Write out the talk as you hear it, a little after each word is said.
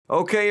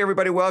Okay,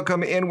 everybody,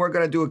 welcome in. We're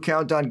going to do a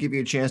countdown, give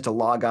you a chance to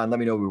log on. Let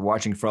me know where you're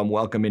watching from.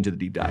 Welcome into the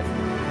deep dive.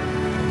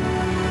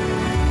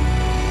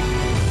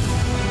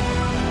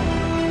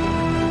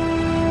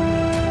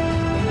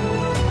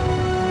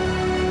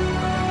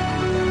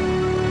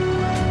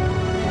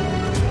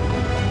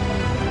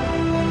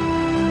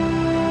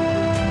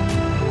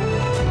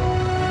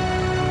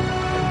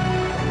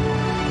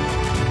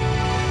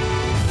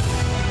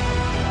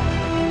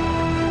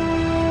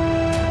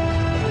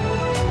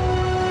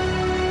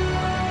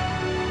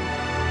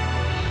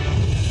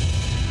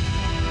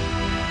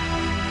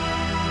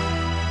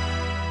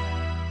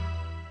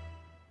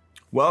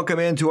 Welcome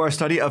into our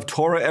study of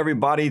Torah,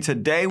 everybody.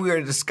 Today we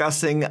are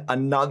discussing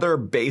another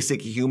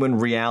basic human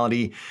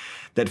reality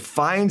that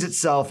finds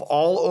itself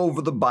all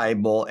over the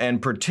Bible,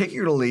 and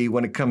particularly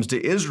when it comes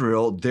to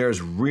Israel,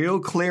 there's real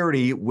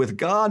clarity with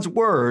God's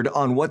word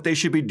on what they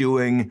should be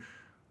doing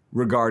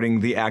regarding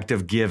the act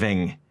of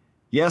giving.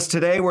 Yes,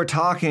 today we're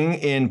talking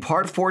in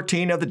part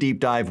 14 of the Deep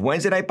Dive,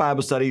 Wednesday night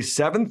Bible study,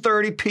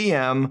 7:30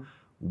 p.m.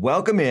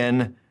 Welcome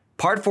in,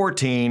 part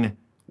 14.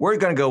 We're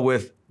going to go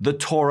with the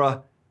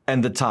Torah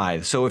and the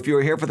tithe. So if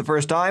you're here for the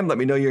first time, let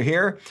me know you're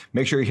here.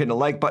 Make sure you're hitting the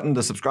like button,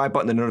 the subscribe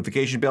button, the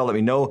notification bell. Let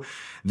me know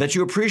that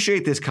you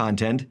appreciate this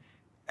content.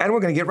 And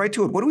we're going to get right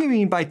to it. What do we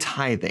mean by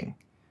tithing?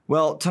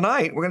 Well,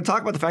 tonight we're going to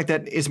talk about the fact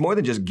that it's more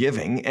than just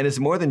giving, and it's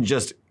more than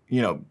just,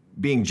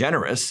 being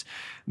generous.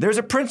 There's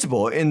a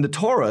principle in the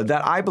Torah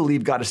that I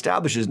believe God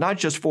establishes, not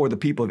just for the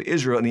people of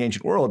Israel in the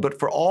ancient world, but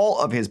for all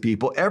of his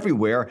people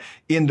everywhere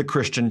in the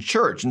Christian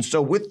church. And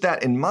so with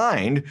that in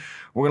mind,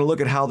 we're going to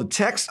look at how the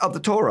text of the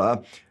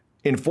Torah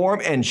inform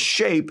and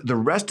shape the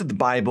rest of the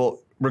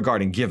Bible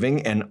regarding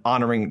giving and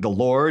honoring the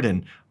Lord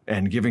and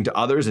giving to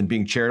others and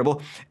being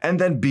charitable. And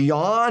then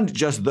beyond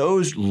just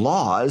those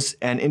laws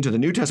and into the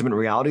New Testament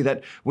reality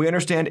that we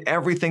understand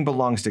everything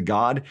belongs to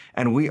God,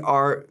 and we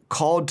are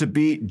called to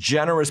be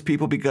generous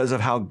people because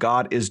of how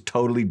God is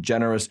totally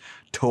generous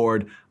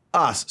toward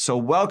us. So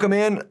welcome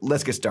in.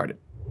 Let's get started.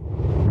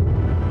 The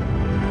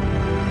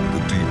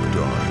Deep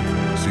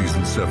Dive,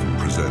 Season 7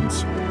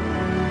 presents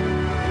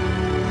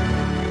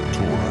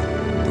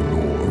Torah, the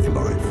Law of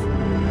Life.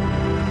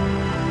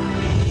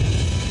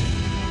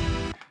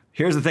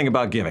 Here's the thing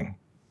about giving.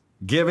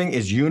 Giving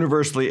is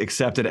universally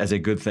accepted as a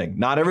good thing.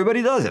 Not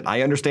everybody does it.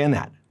 I understand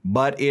that.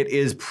 But it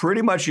is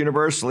pretty much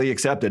universally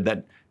accepted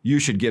that you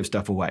should give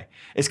stuff away.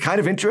 It's kind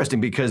of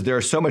interesting because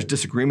there's so much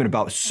disagreement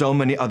about so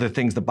many other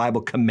things the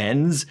Bible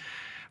commends,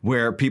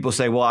 where people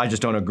say, well, I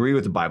just don't agree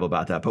with the Bible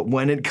about that. But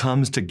when it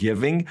comes to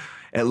giving,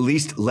 at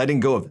least letting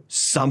go of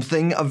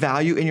something of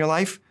value in your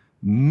life,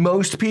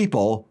 most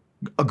people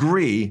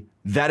agree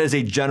that is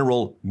a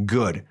general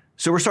good.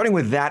 So we're starting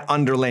with that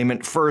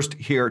underlayment first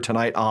here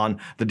tonight on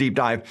the Deep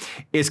Dive.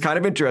 It's kind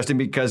of interesting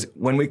because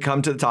when we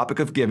come to the topic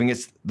of giving,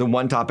 it's the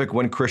one topic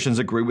when Christians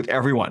agree with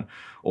everyone.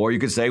 Or you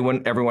could say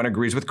when everyone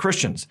agrees with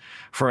Christians.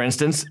 For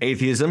instance,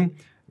 atheism.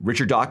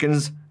 Richard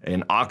Dawkins,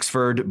 an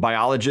Oxford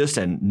biologist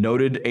and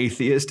noted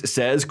atheist,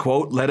 says,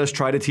 quote, "Let us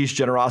try to teach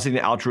generosity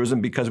and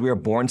altruism because we are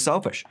born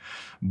selfish."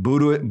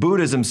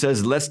 Buddhism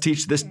says, let's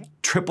teach this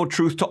triple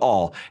truth to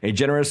all. A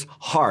generous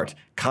heart,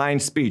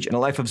 kind speech, and a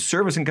life of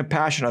service and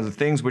compassion are the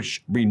things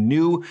which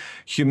renew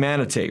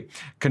humanity.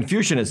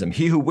 Confucianism,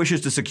 he who wishes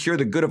to secure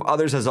the good of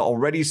others has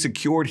already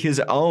secured his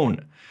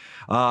own.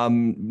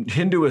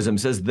 Hinduism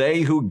says,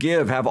 they who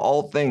give have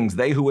all things,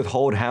 they who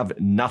withhold have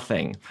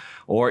nothing.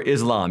 Or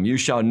Islam, you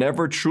shall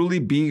never truly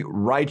be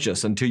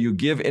righteous until you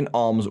give in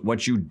alms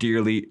what you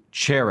dearly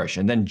cherish.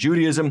 And then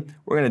Judaism,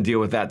 we're going to deal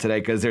with that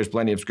today because there's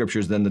plenty of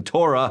scriptures in the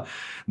Torah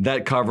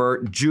that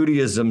cover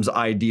Judaism's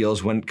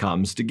ideals when it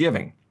comes to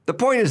giving. The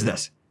point is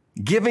this: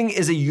 giving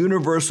is a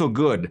universal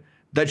good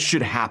that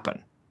should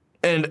happen.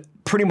 And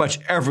pretty much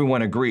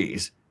everyone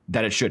agrees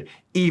that it should,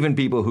 even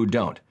people who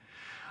don't.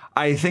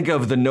 I think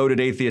of the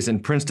noted atheist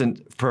and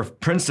Princeton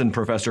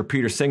professor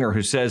Peter Singer,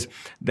 who says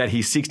that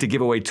he seeks to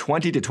give away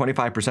 20 to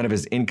 25% of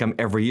his income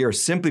every year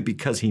simply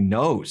because he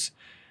knows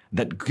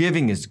that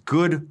giving is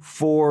good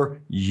for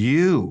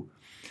you.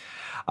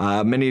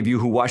 Many of you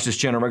who watch this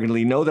channel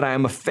regularly know that I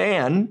am a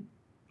fan,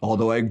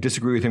 although I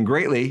disagree with him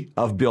greatly,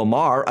 of Bill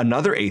Maher,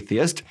 another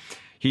atheist.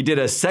 He did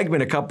a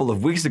segment a couple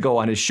of weeks ago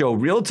on his show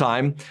Real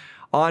Time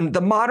on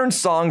the modern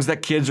songs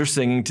that kids are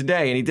singing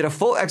today. And he did a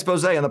full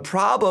expose on the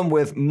problem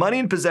with money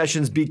and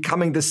possessions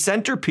becoming the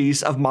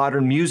centerpiece of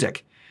modern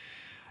music.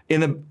 In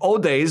the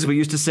old days, we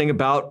used to sing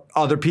about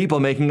other people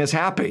making us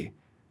happy.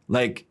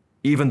 Like,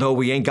 even though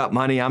we ain't got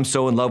money, I'm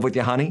so in love with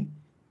you, honey.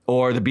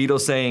 Or the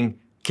Beatles saying,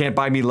 can't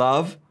buy me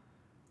love.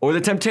 Or the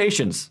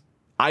Temptations,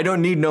 I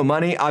don't need no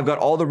money, I've got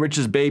all the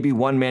riches, baby,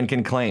 one man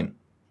can claim.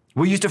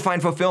 We used to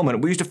find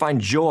fulfillment, we used to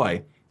find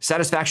joy,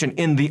 satisfaction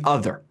in the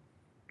other.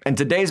 And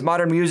today's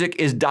modern music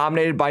is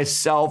dominated by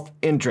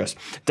self-interest,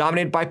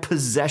 dominated by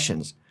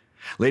possessions.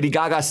 Lady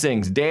Gaga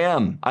sings,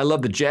 damn, I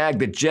love the Jag,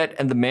 the jet,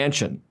 and the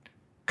mansion.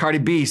 Cardi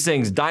B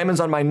sings,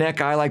 diamonds on my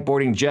neck, I like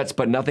boarding jets,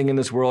 but nothing in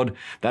this world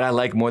that I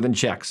like more than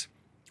checks.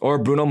 Or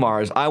Bruno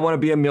Mars, I want to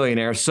be a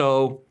millionaire,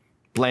 so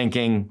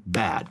blanking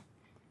bad.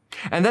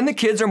 And then the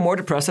kids are more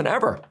depressed than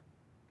ever.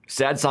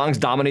 Sad songs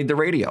dominate the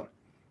radio.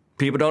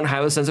 People don't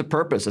have a sense of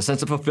purpose, a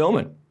sense of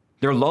fulfillment.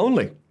 They're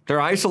lonely.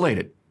 They're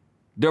isolated.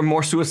 They're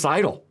more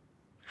suicidal.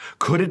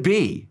 Could it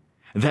be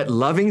that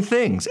loving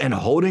things and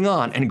holding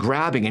on and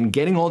grabbing and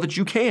getting all that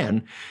you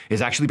can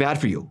is actually bad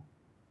for you?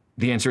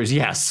 The answer is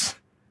yes.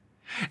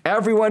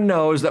 Everyone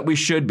knows that we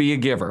should be a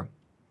giver.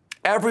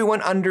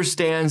 Everyone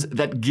understands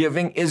that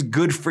giving is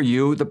good for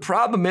you. The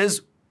problem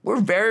is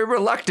we're very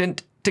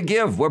reluctant to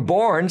give. We're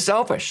born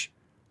selfish.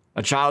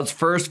 A child's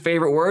first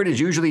favorite word is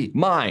usually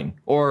mine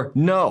or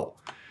no.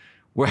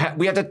 We have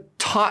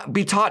to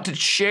be taught to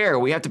share.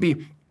 We have to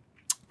be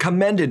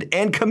commended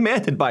and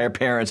commanded by our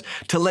parents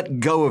to let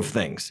go of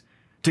things,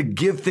 to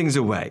give things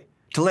away,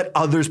 to let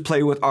others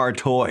play with our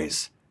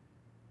toys.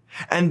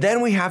 And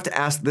then we have to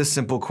ask this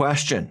simple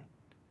question.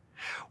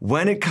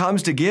 When it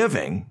comes to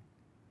giving,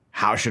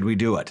 how should we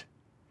do it?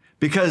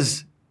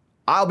 Because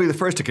I'll be the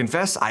first to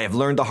confess, I have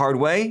learned the hard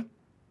way.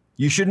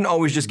 You shouldn't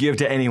always just give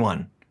to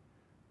anyone.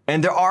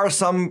 And there are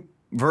some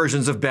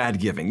versions of bad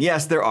giving.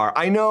 Yes, there are.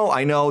 I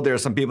know there are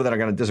some people that are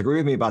going to disagree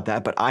with me about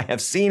that, but I have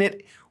seen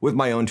it with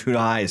my own two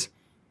eyes.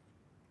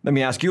 Let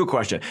me ask you a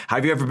question.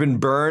 Have you ever been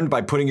burned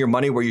by putting your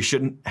money where you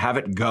shouldn't have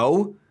it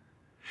go?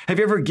 Have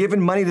you ever given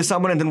money to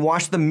someone and then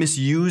watched them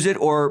misuse it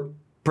or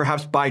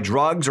perhaps buy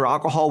drugs or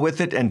alcohol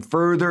with it and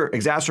further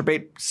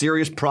exacerbate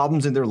serious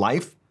problems in their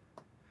life?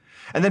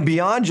 And then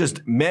beyond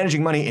just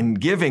managing money and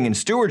giving and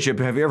stewardship,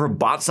 have you ever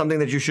bought something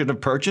that you shouldn't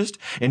have purchased,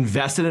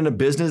 invested in a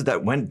business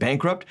that went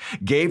bankrupt,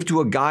 gave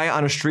to a guy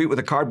on a street with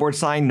a cardboard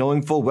sign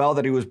knowing full well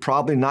that he was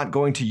probably not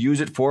going to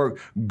use it for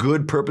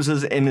good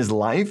purposes in his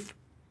life?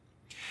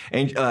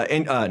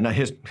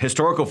 His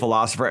historical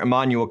philosopher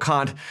Immanuel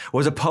Kant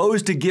was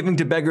opposed to giving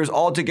to beggars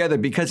altogether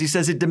because he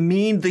says it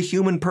demeaned the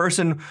human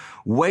person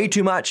way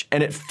too much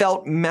and it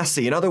felt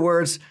messy. In other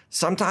words,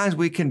 sometimes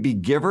we can be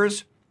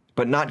givers,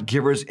 but not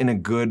givers in a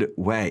good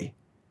way.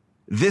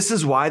 This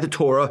is why the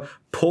Torah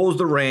pulls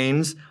the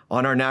reins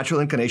on our natural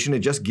inclination to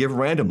just give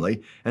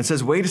randomly and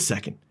says, wait a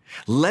second,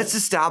 let's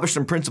establish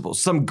some principles,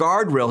 some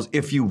guardrails,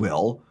 if you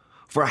will,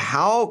 for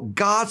how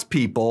God's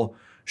people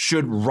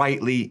should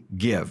rightly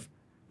give.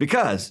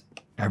 Because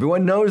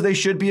everyone knows they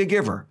should be a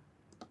giver,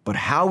 but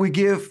how we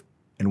give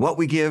and what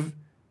we give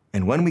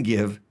and when we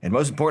give, and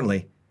most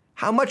importantly,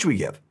 how much we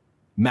give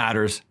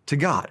matters to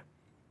God.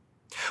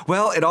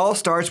 Well, it all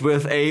starts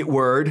with a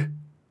word,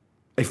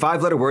 a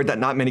 5-letter word that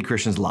not many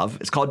Christians love.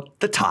 It's called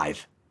the tithe.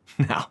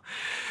 Now,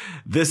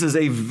 this is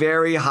a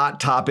very hot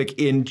topic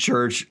in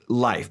church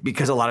life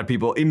because a lot of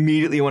people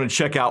immediately want to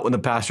check out when the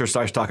pastor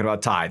starts talking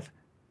about tithe.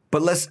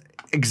 But let's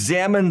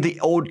examine the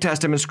Old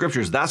Testament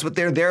scriptures. That's what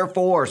they're there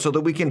for, so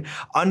that we can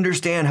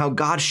understand how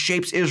God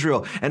shapes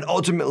Israel and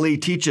ultimately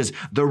teaches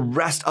the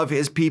rest of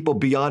his people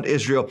beyond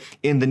Israel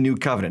in the new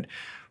covenant.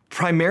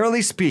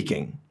 Primarily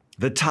speaking,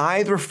 the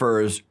tithe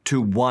refers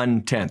to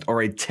 1/10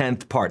 or a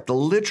 10th part. The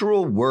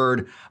literal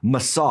word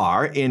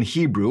masar in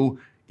Hebrew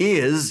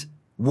is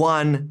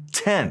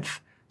 1/10.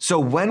 So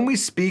when we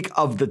speak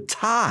of the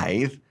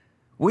tithe,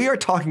 we are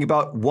talking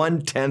about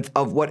 1/10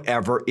 of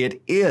whatever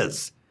it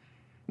is.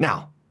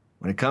 Now,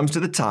 when it comes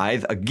to the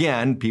tithe,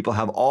 again, people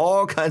have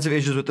all kinds of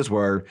issues with this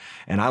word,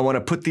 and I want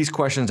to put these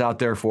questions out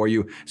there for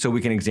you so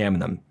we can examine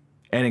them.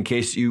 And in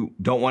case you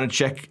don't want to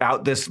check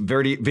out this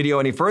video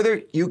any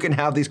further, you can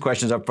have these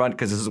questions up front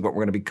because this is what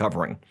we're going to be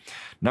covering.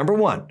 Number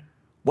one,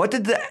 what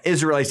did the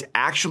Israelites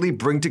actually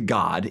bring to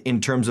God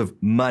in terms of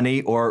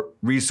money or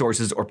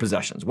resources or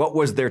possessions? What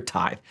was their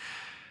tithe?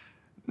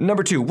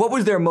 Number two, what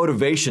was their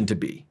motivation to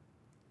be?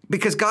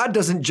 Because God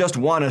doesn't just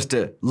want us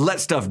to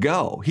let stuff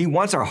go. He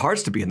wants our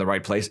hearts to be in the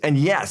right place. And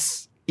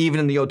yes, even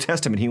in the Old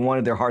Testament, he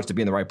wanted their hearts to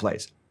be in the right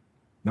place.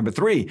 Number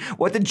three,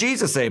 what did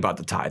Jesus say about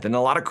the tithe? And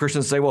a lot of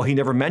Christians say, well, he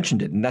never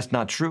mentioned it, and that's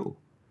not true.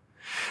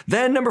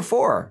 Then number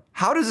four,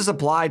 how does this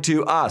apply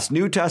to us,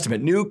 New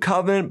Testament, New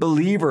Covenant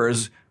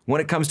believers,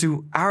 when it comes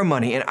to our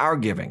money and our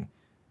giving?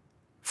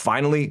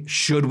 Finally,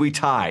 should we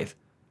tithe?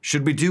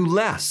 Should we do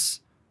less?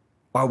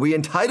 Are we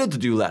entitled to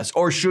do less?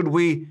 Or should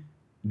we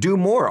do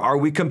more? Are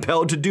we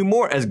compelled to do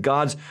more as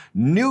God's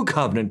New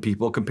Covenant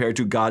people compared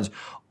to God's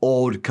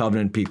Old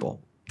Covenant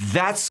people?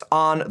 That's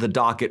on the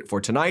docket for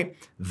tonight.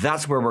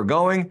 That's where we're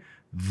going.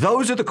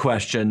 Those are the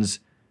questions.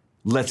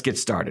 Let's get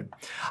started.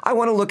 I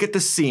want to look at the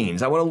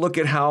scenes. I want to look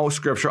at how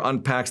Scripture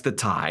unpacks the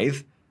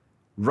tithe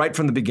right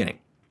from the beginning.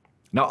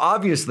 Now,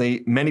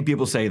 obviously, many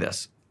people say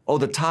this. Oh,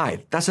 the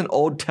tithe, that's an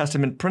Old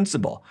Testament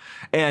principle,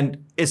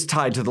 and it's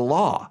tied to the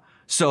law.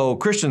 So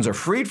Christians are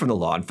freed from the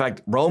law. In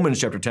fact, Romans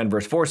chapter 10,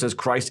 verse 4 says,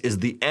 Christ is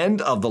the end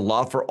of the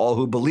law for all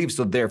who believe.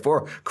 So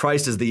therefore,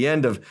 Christ is the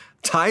end of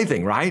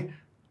tithing, right?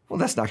 Well,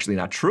 that's actually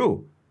not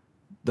true.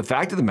 The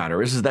fact of the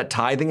matter is that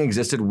tithing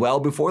existed well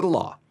before the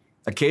law.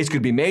 A case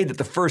could be made that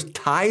the first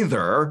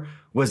tither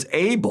was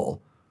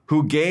Abel,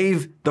 who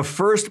gave the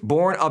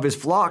firstborn of his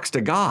flocks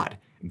to God.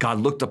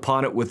 God looked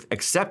upon it with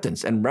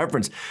acceptance and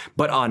reverence.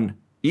 But on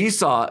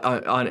Esau,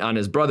 on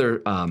his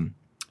brother,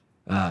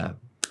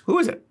 who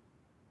is it?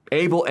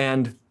 Abel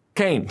and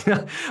Cain.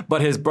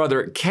 But his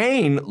brother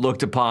Cain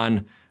looked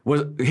upon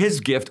his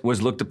gift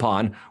was looked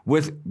upon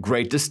with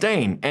great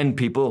disdain. And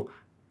people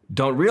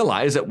don't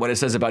realize that what it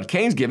says about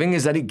Cain's giving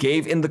is that he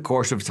gave in the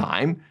course of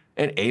time,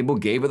 and Abel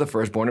gave of the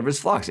firstborn of his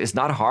flocks. It's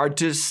not hard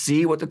to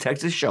see what the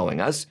text is showing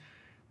us,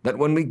 that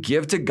when we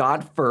give to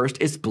God first,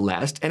 it's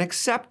blessed and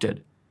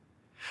accepted.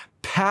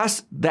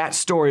 Past that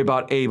story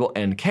about Abel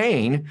and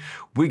Cain,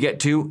 we get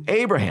to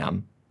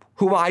Abraham,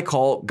 who I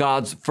call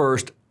God's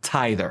first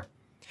tither.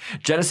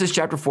 Genesis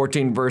chapter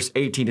 14, verse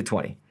 18 to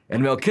 20.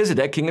 And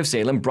Melchizedek, king of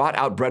Salem, brought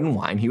out bread and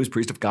wine. He was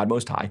priest of God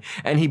Most High.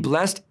 And he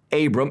blessed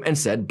Abram and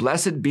said,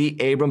 Blessed be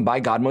Abram by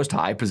God Most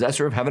High,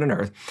 possessor of heaven and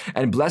earth.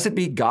 And blessed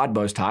be God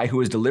Most High, who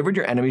has delivered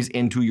your enemies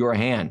into your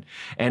hand.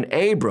 And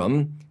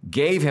Abram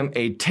gave him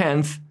a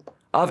tenth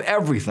of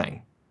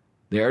everything.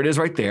 There it is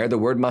right there, the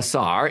word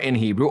masar in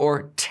Hebrew,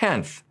 or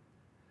tenth.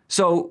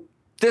 So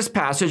this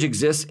passage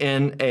exists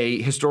in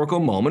a historical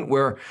moment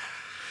where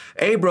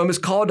Abram is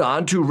called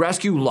on to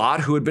rescue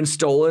Lot, who had been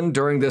stolen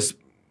during this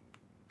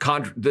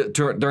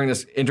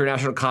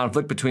international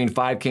conflict between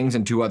 5 kings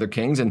and 2 other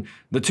kings. And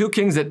the 2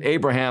 kings that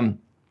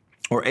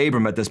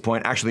Abram at this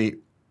point actually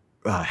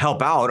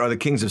help out are the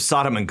kings of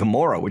Sodom and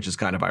Gomorrah, which is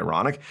kind of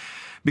ironic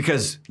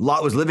because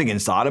Lot was living in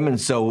Sodom. And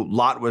so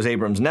Lot was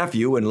Abram's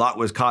nephew, and Lot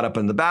was caught up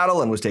in the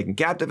battle and was taken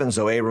captive. And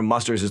so Abram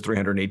musters his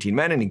 318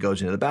 men and he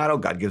goes into the battle.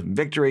 God gives him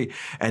victory.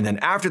 And then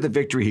after the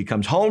victory, he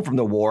comes home from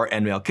the war,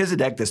 and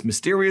Melchizedek, this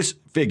mysterious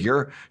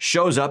figure,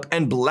 shows up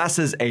and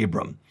blesses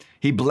Abram.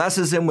 He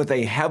blesses him with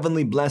a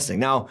heavenly blessing.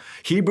 Now,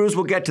 Hebrews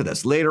will get to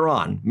this later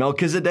on.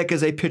 Melchizedek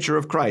is a picture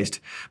of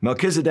Christ.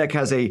 Melchizedek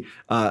is a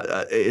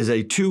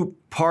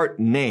 2-part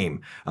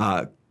name,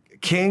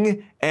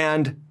 king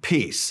and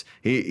peace.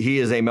 He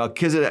is a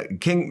Melchizedek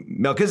king.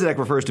 Melchizedek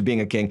refers to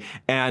being a king,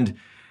 and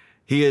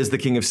he is the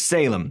king of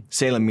Salem.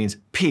 Salem means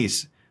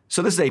peace.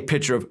 So this is a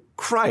picture of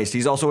Christ.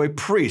 He's also a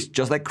priest,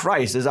 just like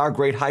Christ is our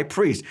great high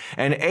priest.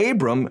 And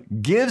Abram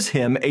gives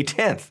him a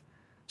tenth.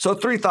 So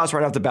 3 thoughts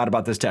right off the bat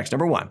about this text.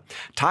 Number 1,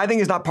 tithing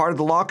is not part of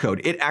the law code.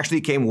 It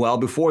actually came well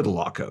before the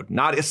law code.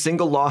 Not a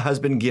single law has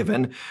been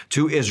given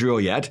to Israel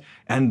yet,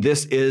 and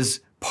this is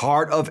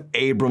part of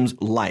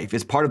Abram's life.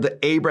 It's part of the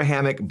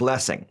Abrahamic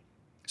blessing.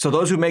 So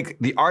those who make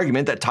the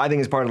argument that tithing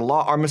is part of the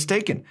law are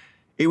mistaken.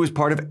 It was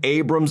part of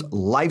Abram's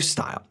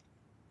lifestyle.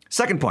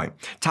 Second point,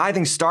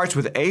 tithing starts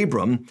with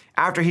Abram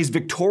after he's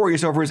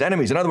victorious over his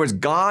enemies. In other words,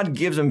 God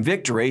gives him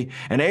victory,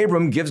 and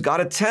Abram gives God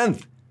a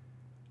tenth.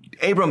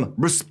 Abram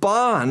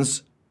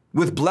responds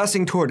with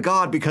blessing toward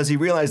God because he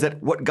realized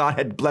that what God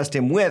had blessed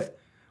him with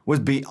was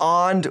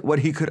beyond what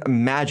he could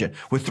imagine.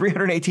 With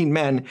 318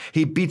 men,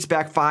 he beats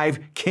back 5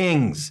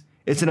 kings.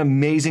 It's an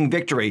amazing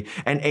victory,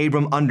 and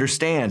Abram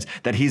understands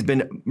that he's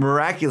been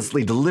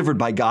miraculously delivered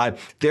by God.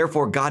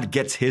 Therefore, God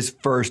gets his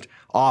first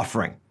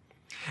offering.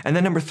 And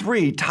then number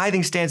 3,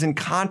 tithing stands in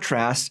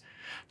contrast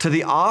to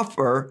the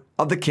offer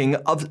of the king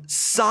of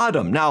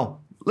Sodom. Now,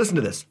 listen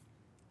to this.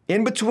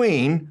 In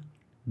between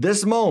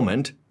this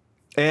moment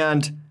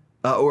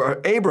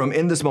Abram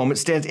in this moment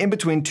stands in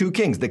between 2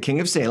 kings, the king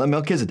of Salem,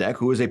 Melchizedek,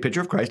 who is a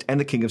picture of Christ, and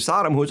the king of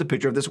Sodom, who is a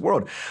picture of this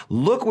world.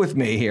 Look with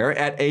me here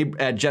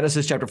at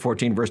Genesis chapter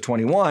 14, verse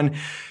 21.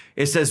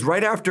 It says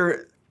right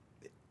after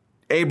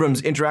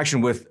Abram's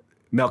interaction with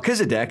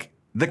Melchizedek,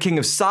 the king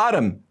of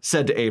Sodom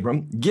said to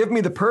Abram, "Give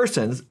me the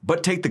persons,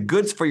 but take the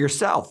goods for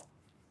yourself."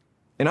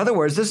 In other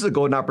words, this is a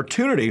golden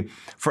opportunity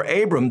for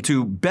Abram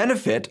to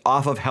benefit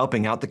off of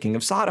helping out the king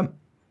of Sodom.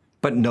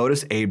 But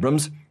notice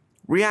Abram's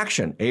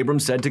reaction. Abram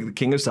said to the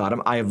king of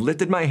Sodom, "I have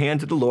lifted my hand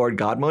to the Lord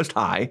God Most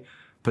High,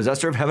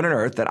 possessor of heaven and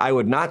earth, that I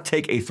would not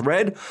take a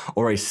thread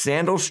or a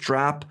sandal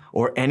strap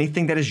or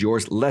anything that is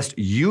yours, lest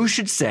you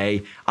should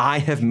say, I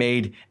have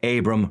made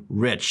Abram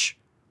rich."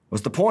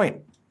 What's the point?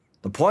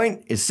 The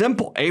point is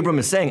simple. Abram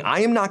is saying,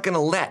 I am not going to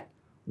let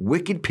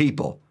wicked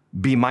people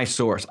be my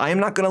source. I am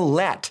not going to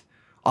let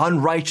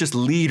unrighteous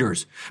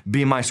leaders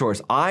be my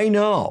source. I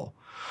know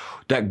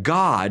that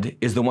God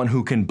is the one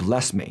who can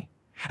bless me.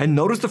 And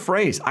notice the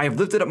phrase, I have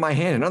lifted up my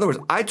hand. In other words,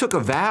 I took a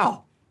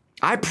vow.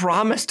 I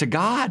promised to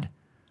God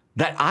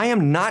that I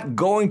am not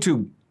going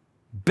to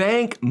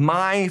bank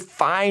my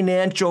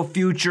financial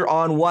future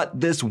on what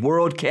this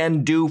world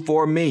can do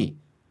for me.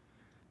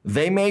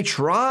 They may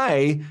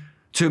try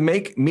to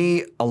make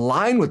me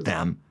align with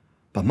them,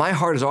 but my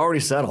heart is already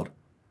settled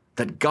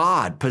that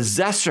God,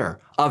 possessor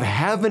of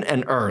heaven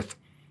and earth,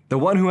 the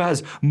one who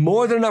has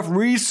more than enough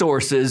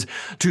resources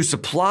to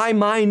supply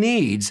my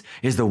needs,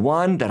 is the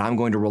one that I'm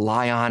going to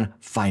rely on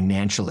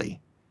financially.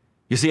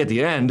 You see, at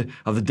the end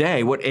of the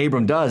day, what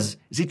Abram does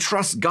is he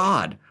trusts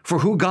God for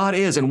who God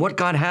is and what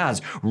God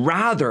has,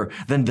 rather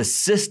than the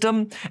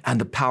system and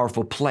the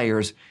powerful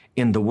players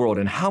in the world.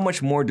 And how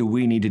much more do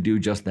we need to do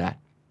just that?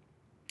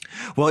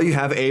 Well, you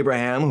have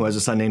Abraham, who has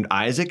a son named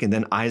Isaac, and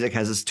then Isaac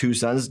has his 2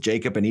 sons,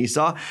 Jacob and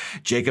Esau.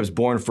 Jacob's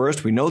born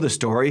first. We know the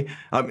story.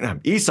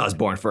 Esau's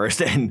born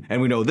first, and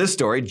we know this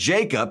story.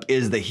 Jacob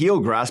is the heel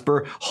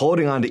grasper,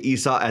 holding on to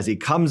Esau as he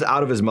comes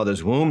out of his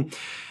mother's womb.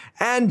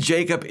 And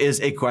Jacob is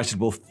a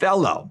questionable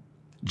fellow.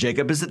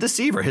 Jacob is a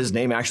deceiver. His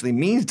name actually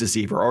means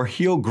deceiver or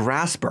heel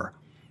grasper.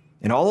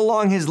 And all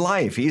along his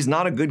life, he's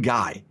not a good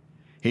guy.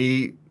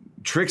 He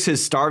tricks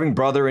his starving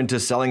brother into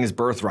selling his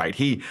birthright.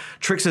 He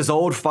tricks his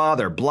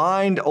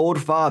blind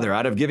old father,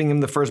 out of giving him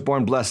the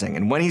firstborn blessing.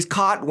 And when he's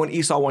caught, when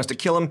Esau wants to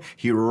kill him,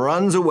 he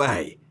runs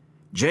away.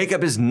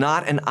 Jacob is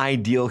not an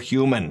ideal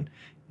human.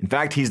 In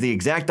fact, he's the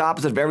exact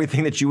opposite of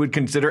everything that you would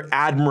consider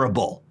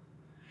admirable.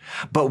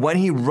 But when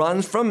he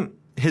runs from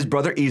his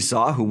brother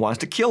Esau, who wants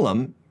to kill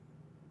him,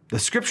 the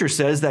scripture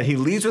says that he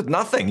leaves with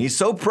nothing. He's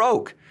so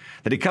broke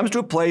that he comes to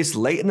a place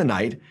late in the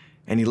night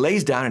and he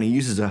lays down and he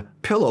uses a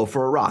pillow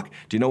for a rock.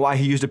 Do you know why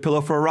he used a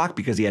pillow for a rock?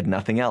 Because he had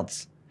nothing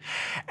else.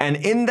 And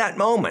in that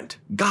moment,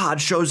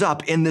 God shows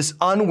up in this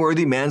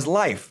unworthy man's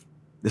life.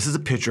 This is a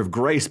picture of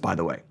grace, by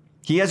the way.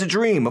 He has a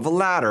dream of a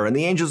ladder and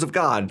the angels of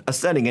God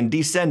ascending and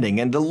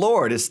descending, and the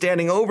Lord is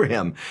standing over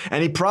him,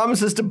 and he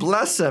promises to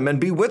bless him and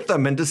be with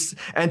them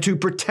and to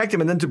protect him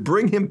and then to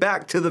bring him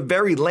back to the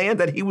very land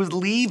that he was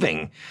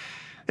leaving.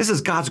 This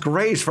is God's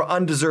grace for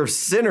undeserved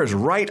sinners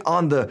right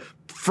on the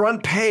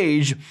front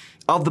page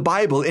of the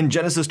Bible in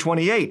Genesis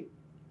 28.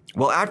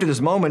 Well, after this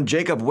moment,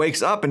 Jacob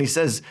wakes up and he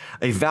says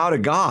a vow to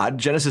God.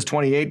 Genesis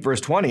 28, verse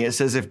 20, it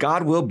says, "If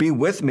God will be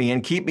with me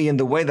and keep me in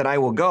the way that I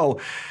will go,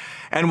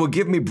 and will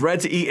give me bread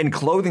to eat and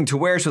clothing to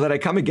wear, so that I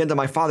come again to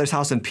my father's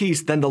house in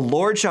peace, then the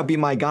Lord shall be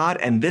my God,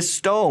 and this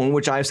stone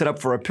which I have set up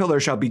for a pillar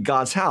shall be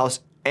God's house.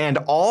 And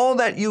all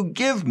that you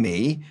give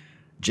me,"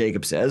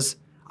 Jacob says,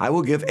 "I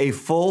will give a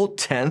full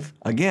tenth,"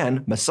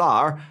 again,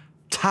 Masar,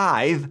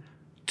 "tithe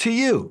to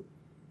you."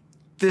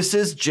 This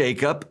is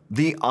Jacob,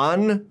 the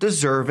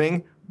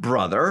undeserving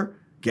brother,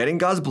 getting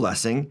God's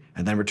blessing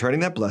and then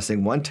returning that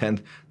blessing 1/10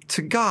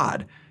 to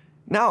God.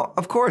 Now,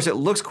 of course, it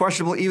looks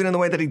questionable even in the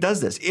way that he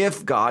does this.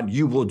 If God,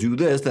 you will do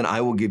this, then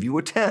I will give you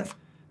 1/10.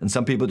 And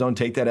some people don't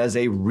take that as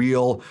a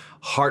real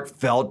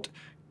heartfelt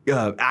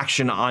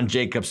action on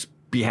Jacob's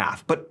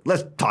behalf. But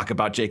let's talk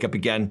about Jacob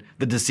again,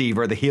 the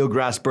deceiver, the heel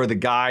grasper, the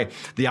guy,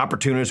 the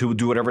opportunist who will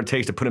do whatever it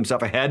takes to put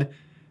himself ahead.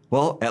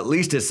 Well, at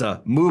least it's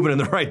a movement in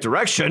the right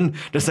direction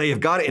to say,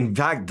 if God in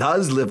fact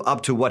does live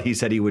up to what he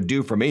said he would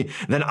do for me,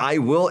 then I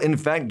will in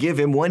fact give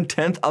him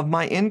 1/10 of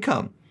my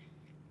income.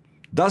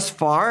 Thus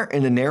far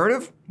in the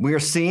narrative, we are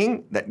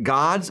seeing that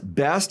God's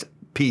best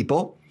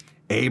people,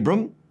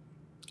 Abram,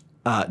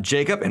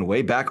 Jacob, and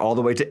way back all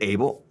the way to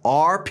Abel,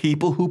 are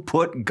people who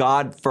put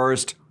God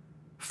first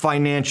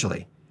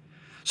financially.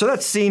 So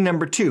that's scene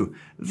number 2.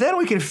 Then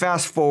we can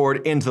fast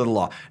forward into the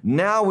law.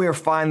 Now we are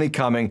finally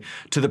coming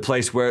to the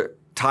place where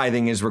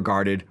tithing is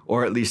regarded,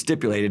 or at least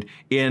stipulated,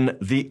 in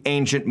the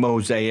ancient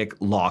Mosaic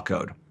law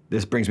code.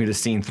 This brings me to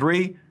scene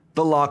 3,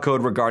 the law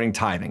code regarding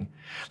tithing.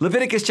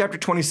 Leviticus chapter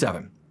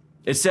 27.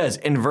 It says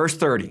in verse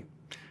 30,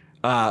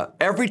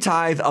 "Every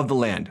tithe of the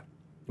land,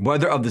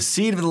 whether of the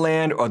seed of the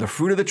land or the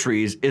fruit of the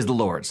trees, is the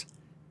Lord's.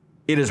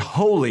 It is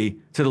holy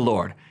to the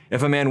Lord.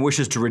 If a man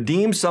wishes to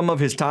redeem some of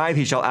his tithe,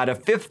 he shall add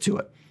 1/5 to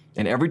it.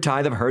 And every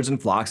tithe of herds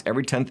and flocks,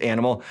 every 10th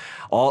animal,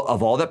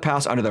 all that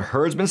pass under the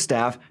herdsman's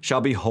staff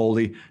shall be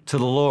holy to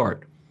the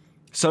Lord."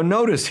 So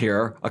notice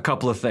here a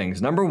couple of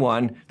things. Number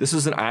one, this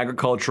is an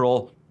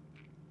agricultural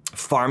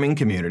farming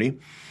community,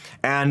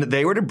 and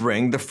they were to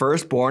bring the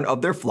firstborn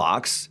of their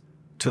flocks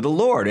to the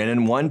Lord. And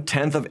in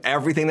 1/10 of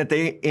everything that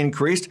they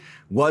increased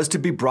was to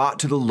be brought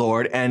to the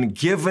Lord and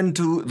given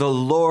to the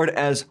Lord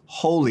as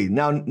holy.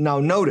 Now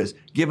notice,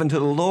 given to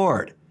the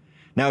Lord.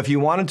 Now, if you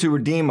wanted to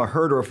redeem a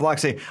herd or a flock,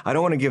 say, I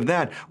don't want to give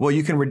that. Well,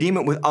 you can redeem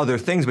it with other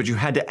things, but you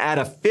had to add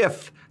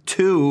 1/5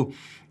 to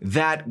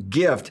that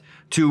gift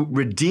to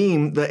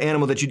redeem the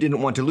animal that you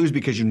didn't want to lose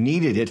because you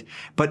needed it.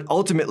 But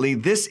ultimately,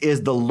 this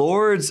is the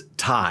Lord's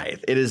tithe.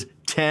 It is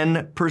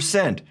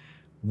 10%.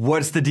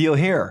 What's the deal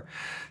here?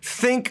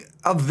 Think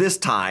of this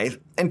tithe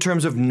in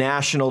terms of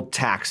national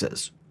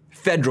taxes,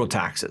 federal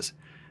taxes.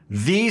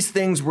 These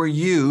things were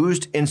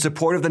used in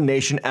support of the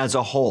nation as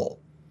a whole.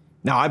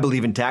 Now, I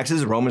believe in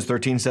taxes. Romans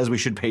 13 says we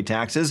should pay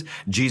taxes.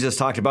 Jesus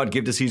talked about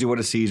give to Caesar what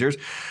is Caesar's.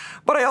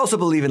 But I also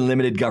believe in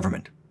limited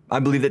government.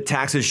 I believe that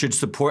taxes should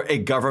support a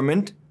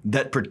government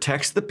that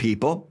protects the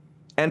people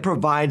and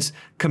provides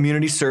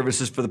community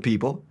services for the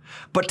people.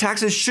 But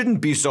taxes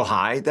shouldn't be so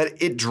high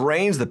that it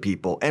drains the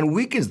people and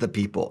weakens the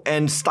people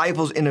and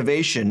stifles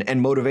innovation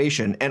and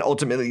motivation and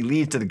ultimately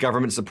leads to the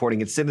government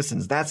supporting its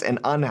citizens. That's an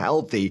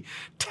unhealthy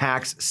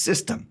tax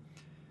system.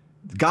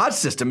 God's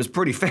system is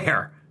pretty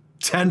fair.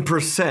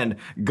 10%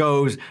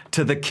 goes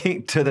to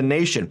the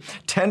nation,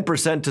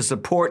 10% to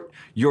support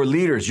your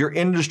leaders, your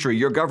industry,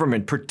 your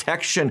government,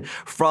 protection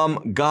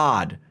from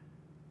God,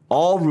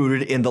 all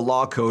rooted in the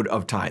law code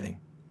of tithing.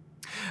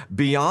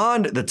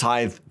 Beyond the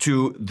tithe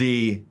to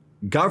the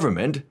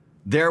government,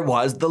 there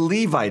was the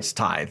Levites'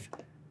 tithe.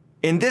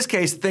 In this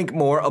case, think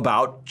more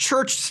about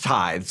church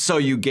tithe. So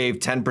you gave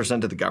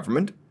 10% to the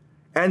government,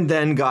 and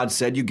then God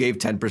said you gave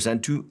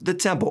 10% to the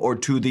temple or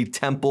to the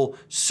temple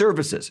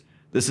services.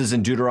 This is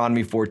in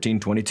Deuteronomy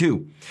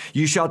 14:22.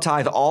 You shall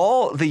tithe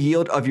all the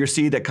yield of your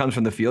seed that comes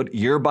from the field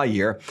year by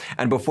year,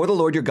 and before the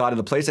Lord your God in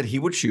the place that he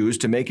would choose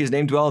to make his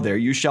name dwell there,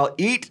 you shall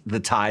eat the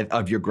tithe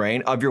of your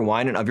grain, of your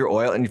wine, and of your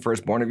oil, and your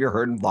firstborn of your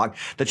herd and flock,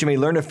 that you may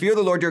learn to fear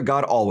the Lord your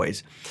God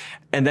always.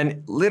 And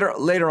then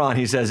later on,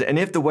 he says, and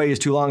if the way is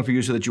too long for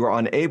you so that you are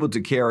unable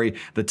to carry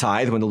the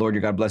tithe when the Lord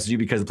your God blesses you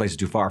because the place is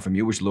too far from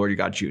you, which the Lord your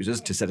God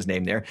chooses to set his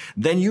name there,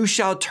 then you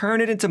shall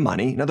turn it into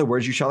money. In other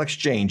words, you shall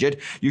exchange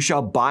it. You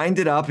shall bind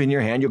it up in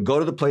your hand. You'll go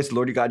to the place the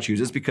Lord your God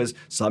chooses, because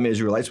some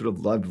Israelites would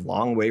have lived a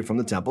long way from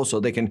the temple,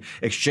 so they can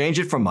exchange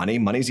it for money.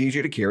 Money's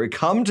easier to carry.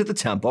 Come to the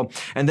temple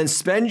and then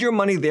spend your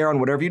money there on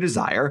whatever you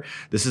desire.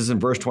 This is in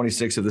verse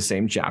 26 of the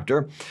same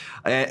chapter.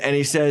 And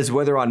he says,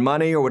 whether on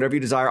money or whatever you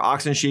desire,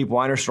 oxen, sheep,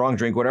 wine, or strong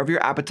drink, whatever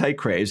your appetite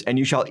craves, and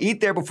you shall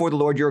eat there before the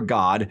Lord your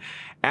God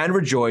and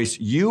rejoice,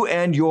 you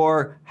and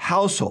your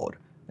household.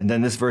 And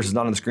then this verse is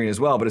not on the screen as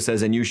well, but it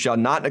says, and you shall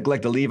not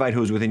neglect the Levite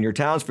who is within your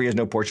towns, for he has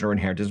no portion or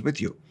inheritance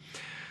with you.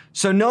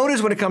 So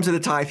notice when it comes to the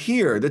tithe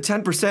here, the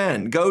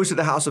 10% goes to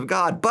the house of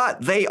God,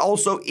 but they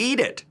also eat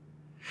it.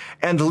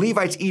 And the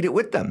Levites eat it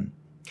with them.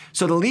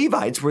 So the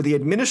Levites were the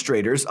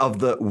administrators of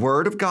the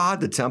word of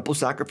God, the temple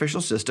sacrificial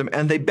system,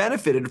 and they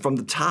benefited from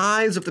the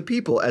tithes of the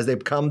people as they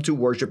come to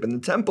worship in the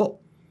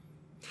temple.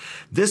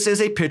 This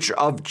is a picture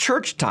of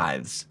church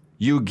tithes.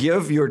 You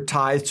give your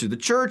tithes to the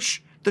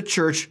church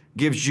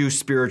gives you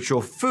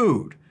spiritual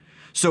food.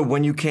 So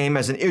when you came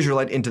as an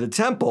Israelite into the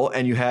temple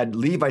and you had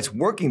Levites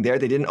working there,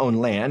 they didn't own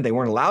land, they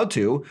weren't allowed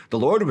to. The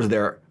Lord was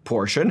their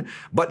portion,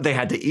 but they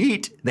had to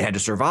eat, they had to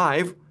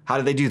survive. How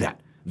did they do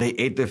that? They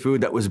ate the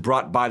food that was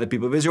brought by the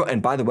people of Israel,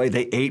 and by the way,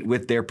 they ate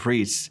with their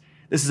priests.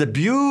 This is a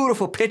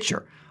beautiful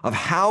picture of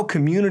how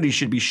community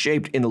should be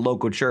shaped in the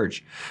local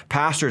church.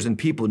 Pastors and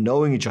people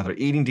knowing each other,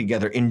 eating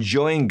together,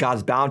 enjoying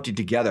God's bounty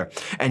together,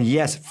 and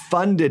yes,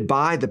 funded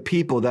by the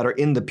people that are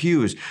in the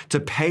pews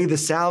to pay the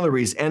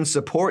salaries and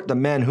support the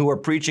men who are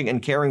preaching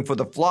and caring for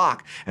the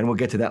flock. And we'll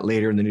get to that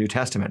later in the New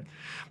Testament.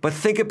 But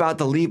think about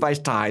the Levi's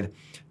tithe,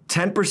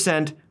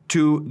 10%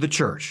 to the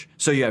church.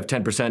 So you have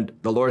 10%,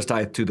 the Lord's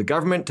tithe to the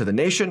government, to the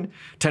nation,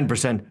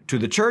 10% to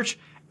the church,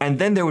 and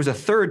then there was a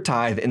third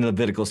tithe in the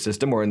Levitical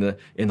system or in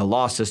the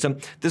law system.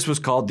 This was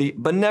called the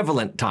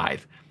benevolent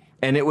tithe.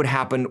 And it would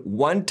happen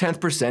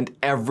 1/10%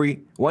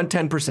 every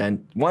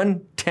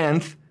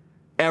 1/10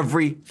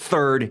 every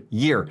third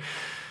year.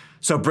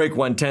 So break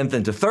 1/10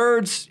 into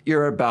thirds,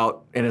 you're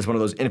about, and it's one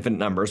of those infinite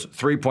numbers,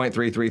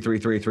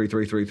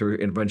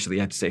 3.333333333, and eventually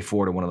you have to say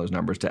 4 to one of those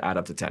numbers to add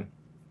up to 10.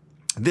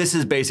 This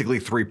is basically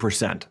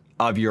 3%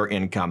 of your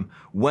income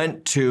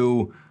went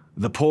to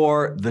the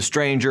poor, the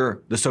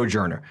stranger, the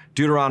sojourner.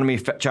 Deuteronomy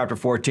chapter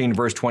 14,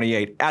 verse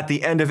 28. At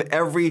the end of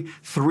every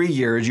 3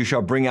 years, you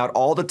shall bring out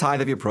all the tithe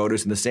of your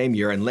produce in the same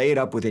year and lay it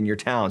up within your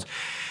towns.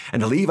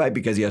 And the Levite,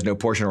 because he has no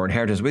portion or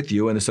inheritance with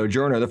you, and the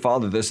sojourner, the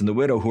fatherless, and the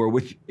widow who are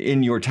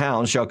within your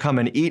towns shall come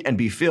and eat and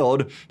be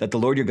filled, that the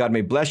Lord your God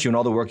may bless you in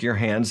all the work of your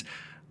hands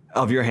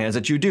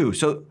that you do.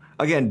 So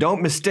again,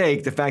 don't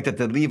mistake the fact that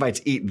the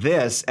Levites eat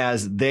this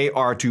as they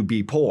are to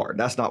be poor.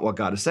 That's not what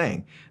God is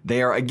saying.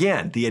 They are,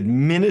 again, the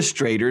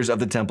administrators of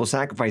the temple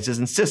sacrifices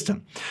and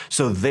system.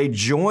 So they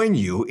join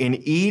you in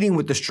eating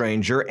with the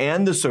stranger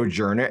and the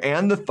sojourner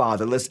and the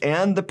fatherless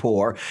and the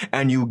poor,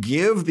 and you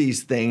give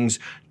these things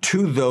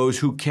to those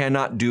who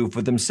cannot do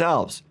for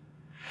themselves.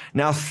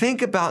 Now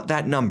think about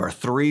that number,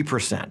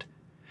 3%.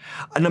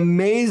 An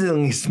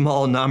amazingly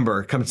small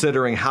number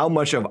considering how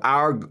much of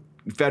our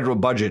federal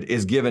budget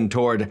is given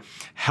toward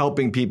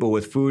helping people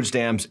with food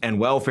stamps and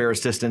welfare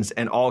assistance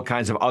and all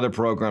kinds of other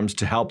programs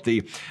to help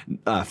the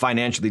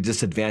financially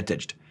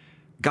disadvantaged.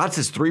 God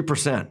says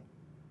 3%.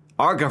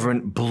 Our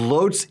government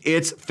bloats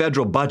its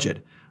federal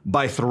budget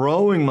by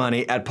throwing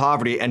money at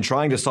poverty and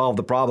trying to solve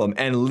the problem.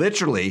 And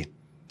literally,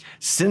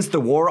 since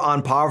the war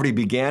on poverty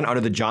began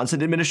under the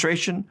Johnson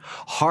administration,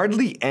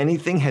 hardly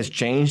anything has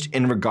changed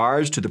in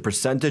regards to the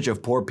percentage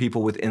of poor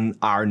people within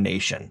our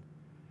nation.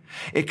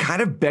 It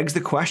kind of begs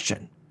the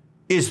question,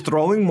 is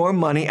throwing more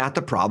money at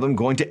the problem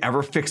going to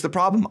ever fix the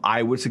problem?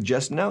 I would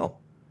suggest no.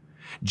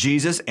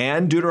 Jesus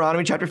and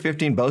Deuteronomy chapter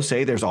 15 both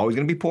say there's always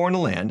going to be poor in the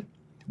land.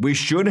 We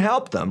should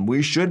help them.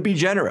 We should be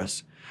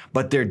generous.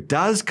 But there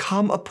does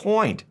come a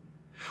point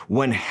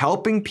when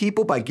helping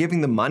people by giving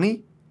them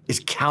money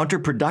is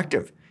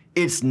counterproductive.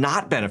 It's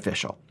not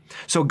beneficial.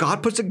 So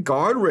God puts a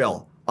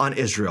guardrail on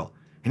Israel.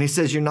 And he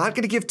says, you're not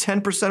going to give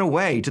 10%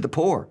 away to the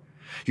poor.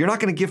 You're not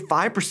going to give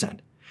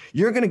 5%.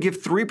 You're going to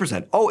give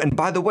 3%. Oh, and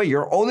by the way,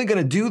 you're only going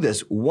to do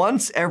this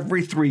once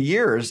every 3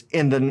 years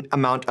in the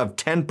amount of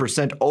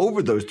 10%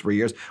 over those 3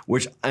 years,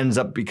 which ends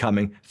up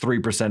becoming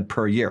 3%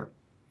 per year.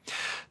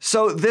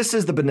 So this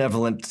is the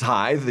benevolent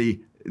tithe,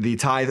 the the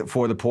tithe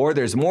for the poor.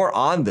 There's more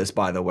on this,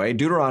 by the way.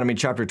 Deuteronomy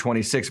chapter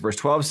 26, verse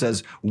 12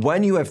 says,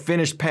 when you have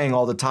finished paying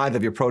all the tithe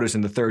of your produce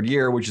in the third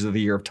year, which is the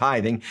year of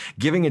tithing,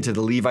 giving it to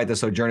the Levite, the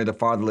sojourner, the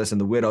fatherless, and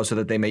the widow, so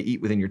that they may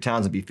eat within your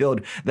towns and be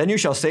filled, then you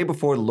shall say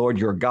before the Lord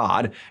your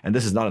God, and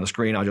this is not on the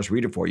screen, I'll just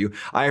read it for you,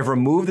 I have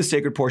removed the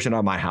sacred portion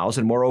of my house,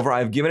 and moreover, I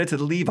have given it to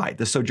the Levite,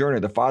 the sojourner,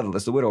 the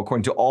fatherless, the widow,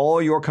 according to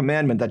all your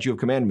commandment that you have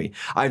commanded me.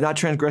 I have not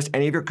transgressed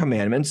any of your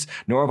commandments,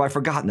 nor have I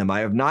forgotten them. I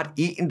have not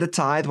eaten the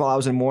tithe while I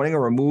was in mourning,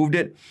 or removed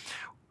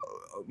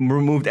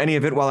any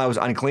of it while I was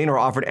unclean, or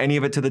offered any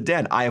of it to the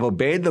dead. I have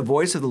obeyed the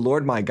voice of the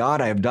Lord my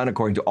God. I have done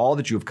according to all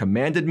that you have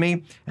commanded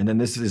me. And then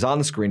this is on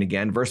the screen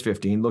again, verse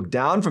 15. Look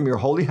down from your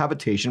holy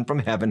habitation from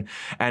heaven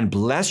and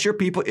bless your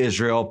people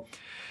Israel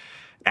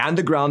and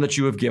the ground that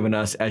you have given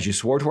us, as you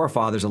swore to our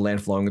fathers, a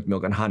land flowing with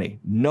milk and honey.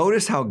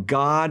 Notice how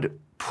God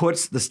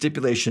puts the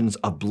stipulations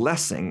of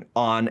blessing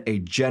on a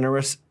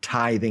generous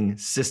tithing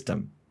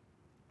system.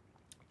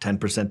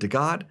 10% to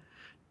God,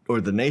 or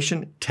the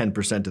nation,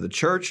 10% to the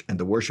church and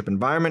the worship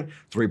environment,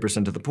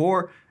 3% to the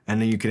poor, and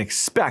then you can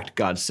expect,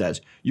 God says,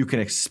 you can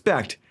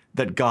expect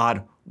that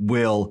God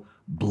will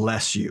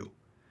bless you.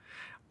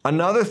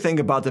 Another thing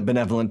about the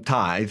benevolent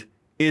tithe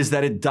is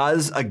that it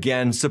does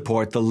again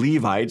support the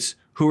Levites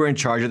who are in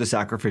charge of the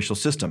sacrificial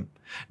system.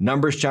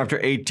 Numbers chapter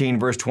 18,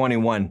 verse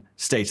 21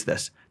 states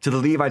this, to the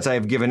Levites I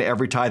have given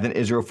every tithe in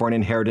Israel for an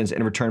inheritance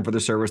in return for the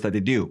service that they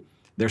do,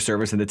 their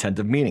service in the tent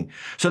of meeting,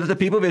 so that the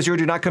people of Israel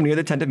do not come near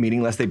the tent of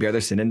meeting lest they bear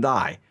their sin and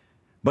die.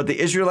 But the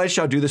Israelites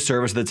shall do the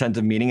service of the tent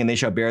of meeting, and they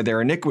shall bear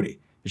their iniquity.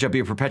 It shall be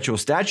a perpetual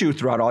statute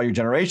throughout all your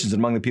generations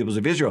among the peoples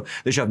of Israel.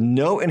 They shall have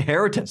no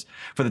inheritance.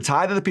 For the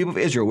tithe of the people of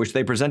Israel, which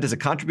they present as a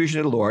contribution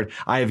to the Lord,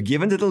 I have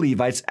given to the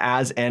Levites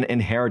as an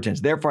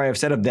inheritance. Therefore I have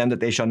said of them that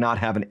they shall not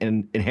have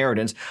an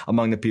inheritance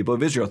among the people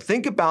of Israel.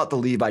 Think about the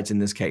Levites in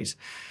this case.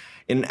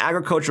 In an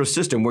agricultural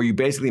system where you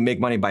basically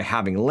make money by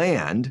having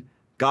land,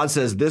 God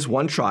says this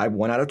one tribe,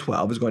 1 out of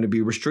 12, is going to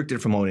be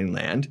restricted from owning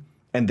land,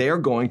 and they are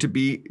going to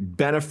be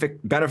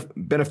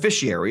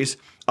beneficiaries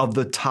of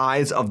the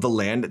tithes of the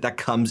land that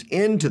comes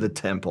into the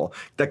temple,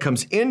 that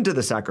comes into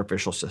the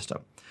sacrificial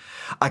system.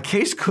 A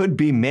case could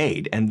be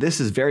made, and this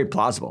is very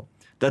plausible,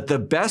 that the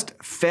best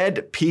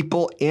fed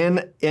people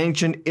in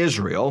ancient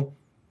Israel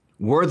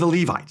were the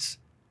Levites.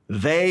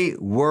 They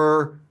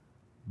were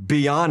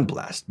beyond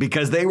blessed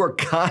because they were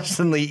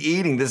constantly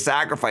eating the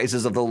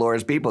sacrifices of the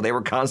Lord's people. They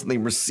were constantly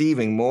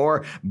receiving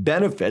more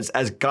benefits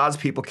as God's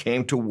people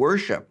came to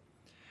worship.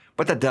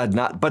 But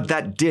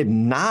that did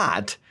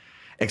not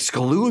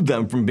exclude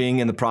them from being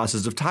in the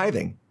process of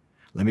tithing.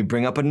 Let me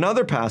bring up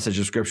another passage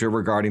of scripture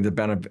regarding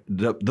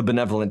the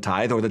benevolent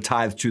tithe, or the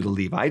tithe to the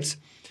Levites.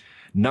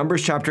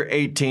 Numbers chapter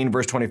 18,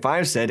 verse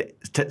 25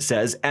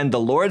 says, and the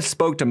Lord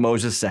spoke to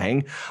Moses,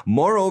 saying,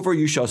 moreover,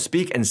 you shall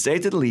speak and say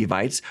to the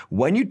Levites,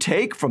 when you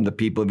take from the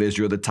people of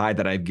Israel the tithe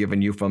that I have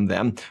given you from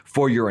them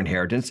for your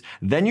inheritance,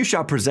 then you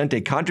shall present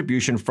a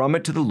contribution from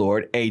it to the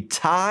Lord, a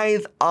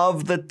tithe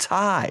of the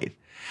tithe.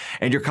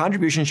 And your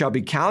contribution shall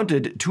be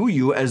counted to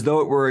you as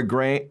though it were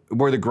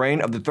the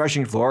grain of the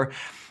threshing floor,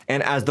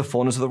 and as the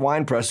fullness of the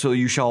winepress. So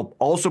you shall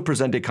also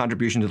present a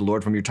contribution to the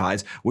Lord from your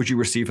tithes, which you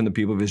receive from the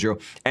people of Israel.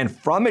 And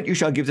from it you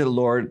shall give the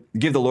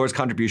Lord's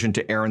contribution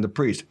to Aaron the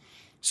priest.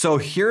 So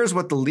here's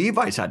what the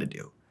Levites had to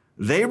do.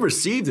 They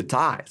received the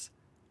tithes,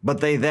 but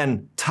they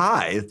then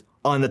tithed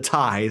on the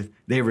tithe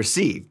they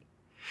received.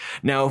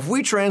 Now, if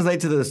we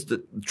translate this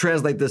to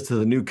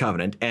the New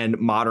Covenant and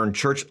modern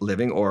church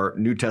living or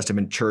New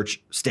Testament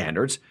church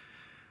standards,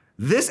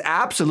 this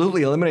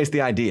absolutely eliminates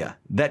the idea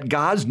that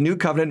God's New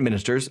Covenant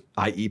ministers,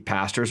 i.e.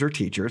 pastors or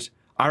teachers,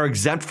 are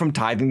exempt from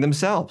tithing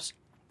themselves.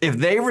 If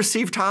they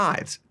receive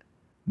tithes,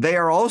 they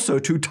are also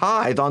to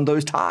tithe on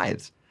those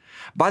tithes.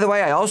 By the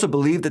way, I also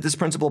believe that this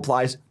principle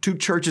applies to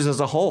churches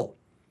as a whole.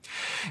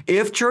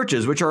 If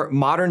churches, which are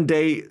modern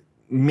day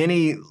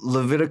many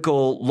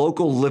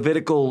local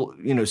Levitical,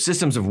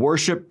 systems of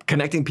worship,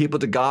 connecting people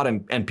to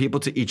God and people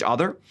to each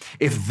other,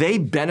 if they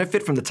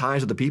benefit from the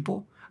tithes of the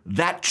people,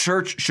 that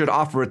church should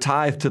offer a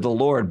tithe to the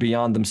Lord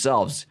beyond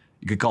themselves.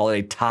 You could call it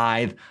a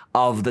tithe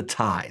of the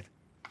tithe.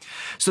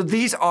 So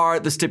these are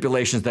the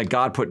stipulations that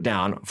God put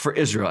down for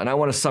Israel. And I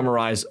want to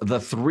summarize the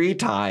 3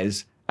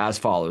 tithes as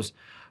follows.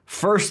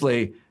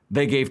 Firstly,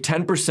 they gave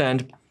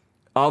 10%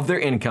 of their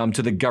income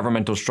to the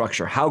governmental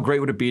structure. How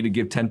great would it be to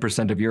give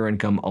 10% of your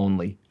income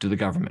only to the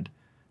government?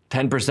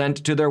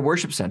 10% to their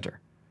worship center,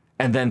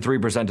 and then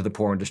 3% to the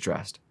poor and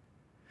distressed.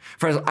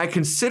 Friends, I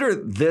consider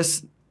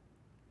this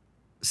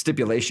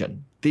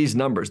stipulation, these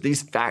numbers,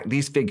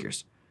 these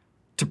figures,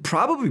 to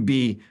probably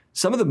be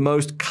some of the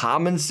most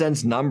common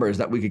sense numbers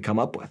that we could come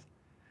up with.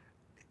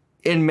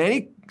 In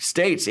many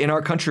states in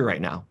our country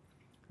right now,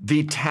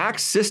 the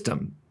tax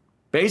system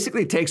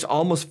basically takes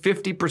almost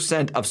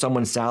 50% of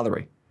someone's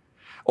salary,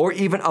 or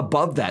even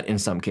above that in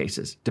some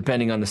cases,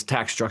 depending on the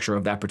tax structure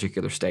of that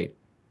particular state.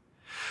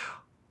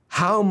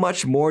 How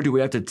much more do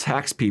we have to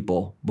tax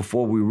people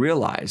before we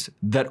realize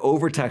that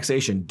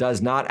overtaxation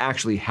does not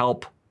actually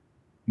help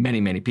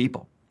many, many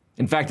people?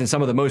 In fact, in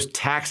some of the most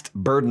taxed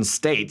burdened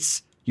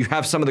states, You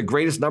have some of the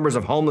greatest numbers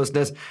of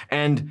homelessness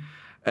and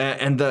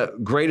the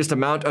greatest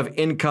amount of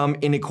income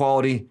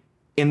inequality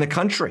in the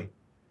country.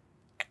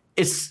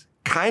 It's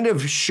kind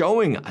of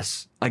showing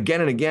us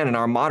again and again in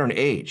our modern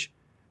age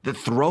that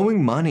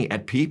throwing money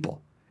at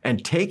people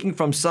and taking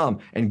from some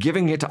and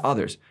giving it to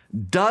others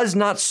does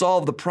not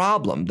solve the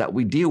problem that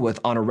we deal with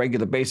on a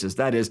regular basis.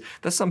 That is,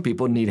 that some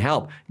people need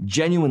help,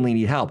 genuinely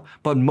need help,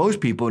 but most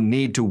people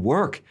need to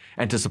work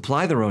and to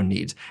supply their own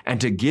needs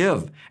and to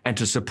give and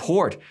to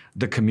support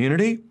the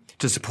community,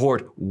 to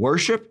support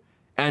worship,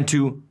 and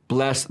to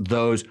bless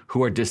those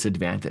who are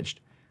disadvantaged.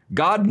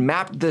 God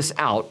mapped this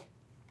out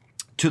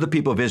to the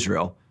people of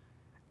Israel,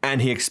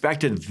 and he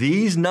expected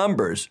these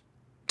numbers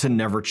to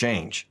never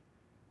change.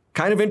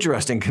 Kind of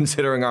interesting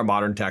considering our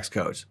modern tax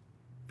codes.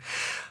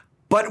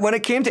 But when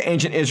it came to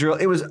ancient Israel,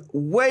 it was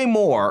way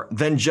more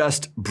than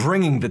just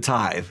bringing the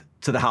tithe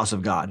to the house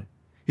of God.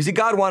 You see,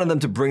 God wanted them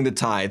to bring the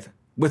tithe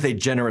with a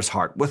generous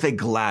heart, with a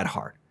glad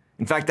heart.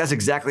 In fact, that's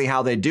exactly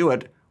how they do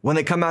it when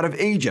they come out of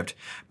Egypt,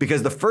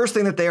 because the first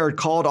thing that they are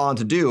called on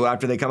to do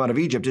after they come out of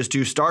Egypt is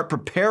to start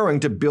preparing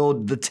to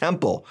build the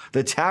temple,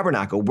 the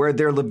tabernacle, where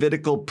their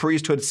Levitical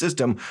priesthood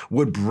system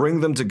would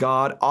bring them to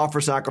God, offer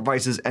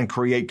sacrifices, and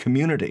create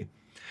community.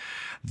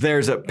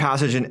 There's a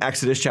passage in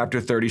Exodus chapter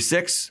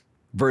 36,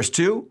 verse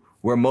 2,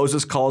 where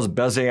Moses calls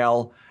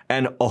Bezalel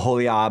and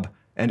Oholiab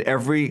and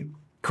every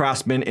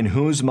craftsman in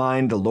whose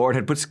mind the Lord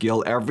had put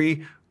skill,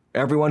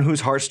 everyone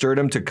whose heart stirred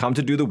him to come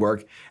to do the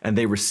work, and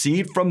they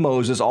received from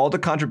Moses all the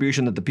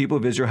contribution that the people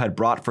of Israel had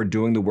brought for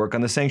doing the work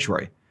on the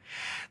sanctuary.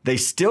 They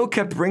still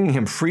kept bringing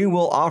him free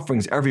will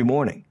offerings every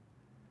morning,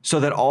 so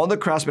that all the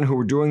craftsmen who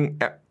were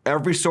doing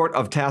every sort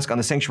of task on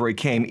the sanctuary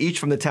came, each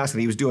from the task that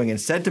he was doing, and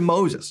said to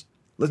Moses,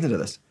 listen to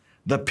this,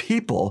 the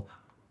people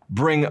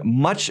bring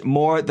much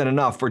more than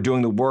enough for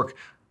doing the work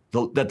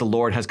that the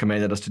Lord has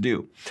commanded us to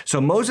do. So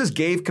Moses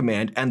gave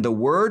command, and the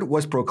word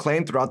was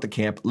proclaimed throughout the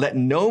camp, let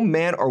no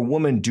man or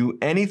woman do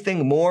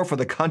anything more for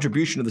the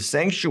contribution of the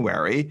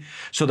sanctuary.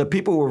 So the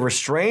people were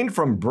restrained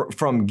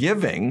from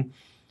giving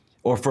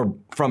or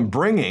from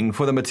bringing,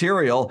 for the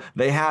material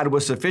they had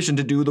was sufficient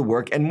to do the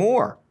work and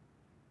more.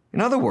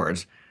 In other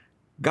words,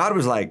 God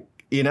was like,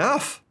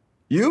 enough,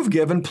 you've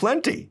given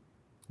plenty.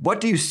 What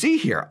do you see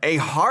here? A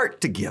heart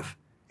to give,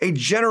 a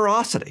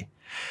generosity.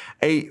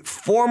 A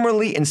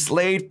formerly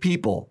enslaved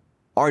people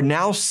are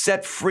now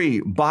set free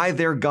by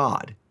their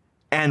God.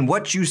 And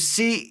what you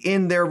see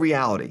in their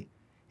reality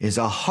is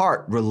a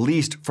heart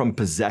released from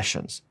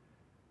possessions.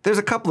 There's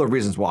a couple of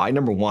reasons why.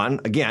 Number one,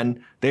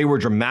 again, they were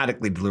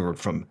dramatically delivered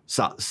from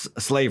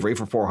slavery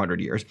for 400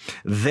 years.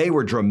 They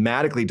were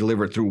dramatically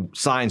delivered through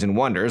signs and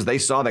wonders. They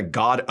saw that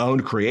God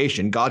owned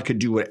creation. God could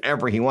do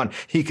whatever he wanted.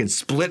 He can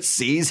split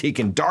seas. He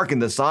can darken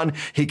the sun.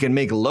 He can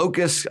make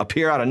locusts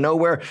appear out of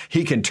nowhere.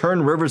 He can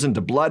turn rivers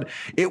into blood.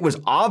 It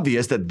was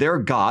obvious that their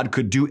God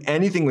could do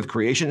anything with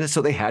creation, and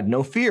so they had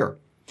no fear.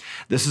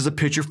 This is a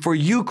picture for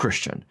you,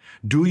 Christian.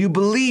 Do you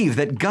believe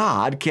that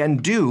God can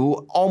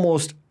do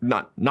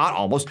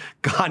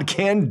God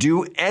can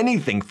do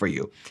anything for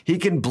you? He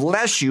can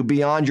bless you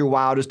beyond your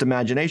wildest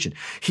imagination.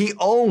 He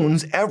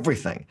owns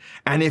everything.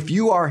 And if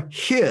you are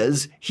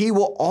his, he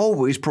will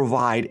always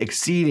provide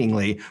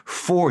exceedingly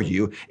for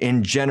you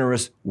in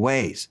generous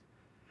ways.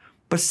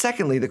 But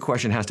secondly, the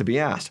question has to be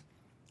asked,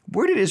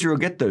 where did Israel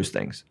get those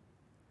things?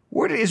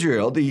 Where did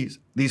Israel, these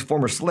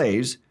former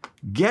slaves,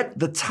 get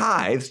the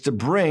tithes to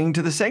bring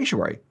to the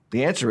sanctuary?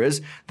 The answer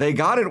is they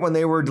got it when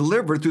they were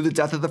delivered through the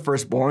death of the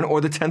firstborn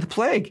or the 10th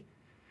plague.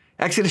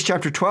 Exodus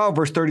chapter 12,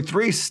 verse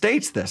 33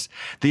 states this.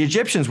 The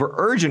Egyptians were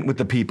urgent with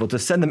the people to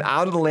send them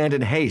out of the land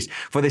in haste,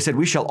 for they said,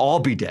 we shall all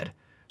be dead.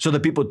 So the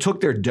people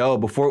took their dough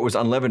before it was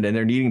unleavened and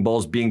their kneading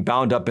bowls being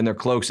bound up in their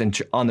cloaks and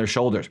on their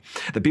shoulders.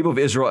 The people of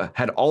Israel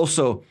had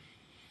also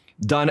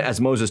done as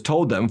Moses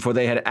told them, for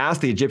they had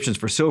asked the Egyptians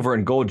for silver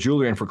and gold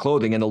jewelry and for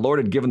clothing, and the Lord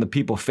had given the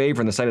people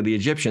favor in the sight of the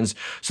Egyptians,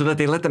 so that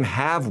they let them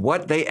have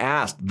what they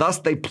asked. Thus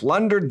they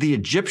plundered the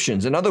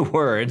Egyptians. In other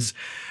words,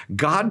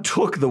 God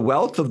took the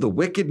wealth of the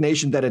wicked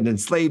nation that had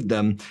enslaved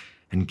them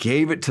and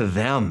gave it to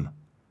them.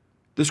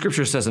 The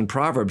scripture says in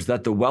Proverbs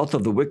that the wealth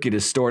of the wicked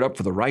is stored up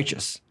for the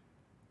righteous.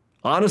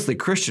 Honestly,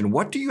 Christian,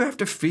 what do you have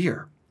to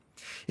fear?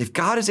 If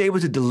God is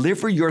able to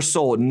deliver your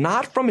soul,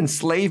 not from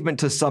enslavement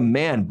to some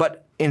man,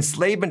 but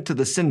enslavement to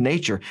the sin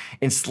nature,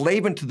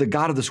 enslavement to the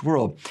God of this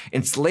world,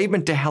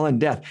 enslavement to hell and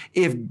death.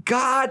 If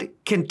God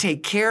can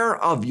take care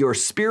of your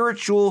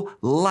spiritual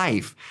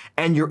life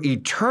and your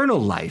eternal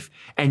life,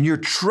 and you're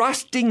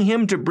trusting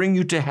him to bring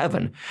you to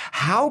heaven,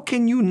 how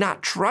can you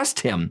not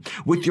trust him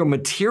with your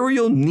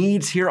material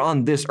needs here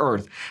on this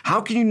earth? How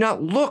can you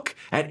not look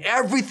at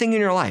everything in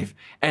your life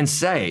and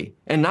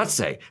not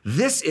say,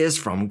 this is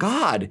from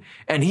God,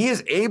 and he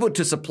is able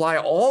to supply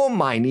all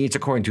my needs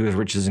according to his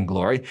riches and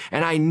glory,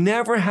 and I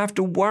never have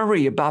to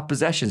worry about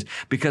possessions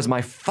because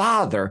my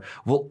Father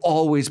will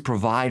always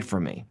provide for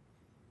me.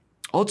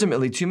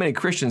 Ultimately, too many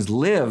Christians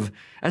live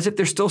as if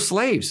they're still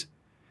slaves.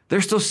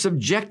 They're still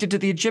subjected to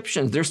the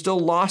Egyptians. They're still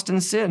lost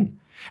in sin.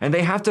 And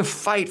they have to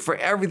fight for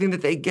everything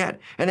that they get.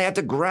 And they have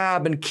to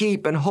grab and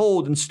keep and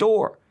hold and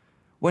store.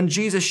 When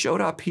Jesus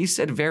showed up, he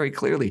said very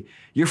clearly,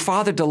 your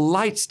Father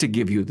delights to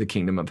give you the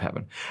kingdom of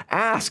heaven.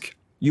 Ask,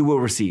 you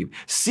will receive.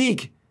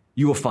 Seek,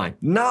 you will find.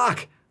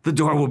 Knock, the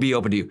door will be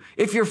open to you.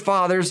 If your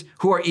fathers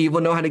who are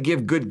evil know how to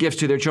give good gifts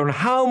to their children,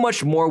 how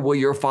much more will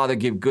your Father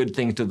give good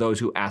things to those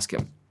who ask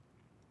him?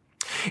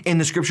 In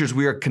the scriptures,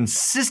 we are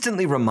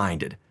consistently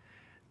reminded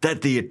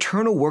that the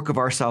eternal work of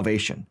our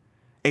salvation,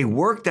 a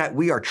work that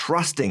we are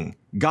trusting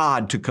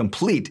God to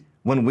complete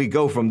when we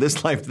go from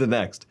this life to the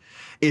next,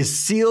 is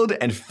sealed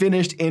and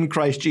finished in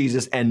Christ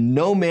Jesus, and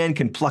no man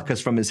can pluck us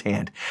from his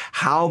hand.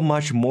 How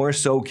much more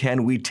so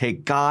can we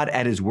take God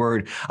at his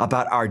word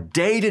about our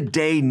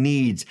day-to-day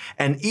needs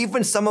and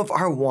even some of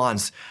our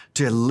wants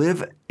to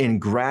live in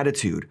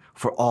gratitude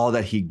for all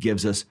that he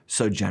gives us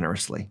so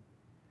generously?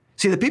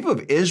 See, the people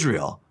of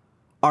Israel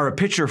are a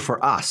picture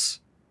for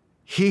us.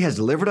 He has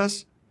delivered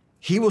us,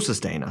 he will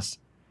sustain us,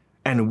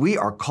 and we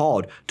are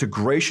called to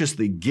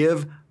graciously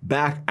give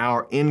back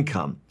our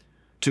income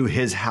to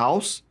his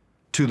house,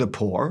 to the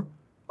poor,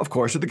 of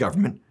course, to the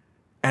government,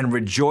 and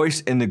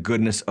rejoice in the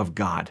goodness of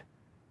God.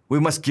 We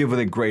must give with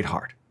a great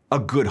heart, a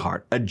good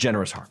heart, a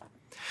generous heart.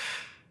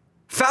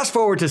 Fast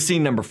forward to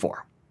scene number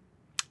 4.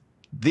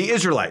 The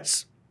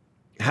Israelites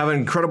have an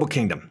incredible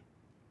kingdom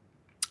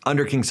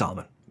under King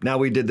Solomon. Now,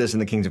 we did this in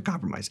the Kings of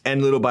Compromise,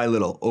 and little by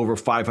little, over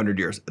 500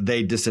 years,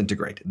 they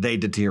disintegrate, they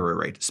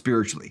deteriorate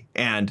spiritually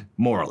and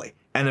morally.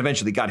 And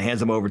eventually God hands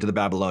them over to the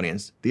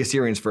Babylonians, the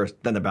Assyrians first,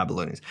 then the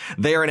Babylonians.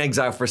 They are in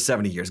exile for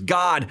 70 years.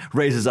 God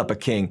raises up a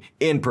king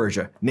in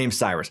Persia named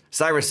Cyrus.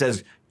 Cyrus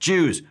says,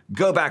 Jews,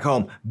 go back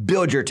home,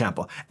 build your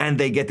temple. And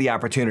they get the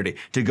opportunity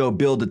to go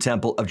build the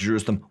temple of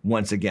Jerusalem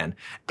once again.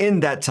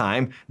 In that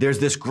time, there's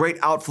this great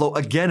outflow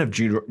again of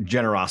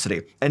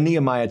generosity. And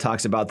Nehemiah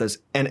talks about this,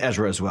 and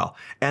Ezra as well.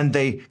 And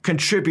they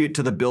contribute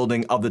to the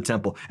building of the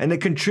temple, and they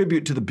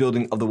contribute to the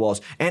building of the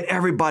walls. And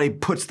everybody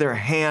puts their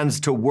hands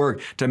to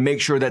work to make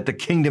sure that the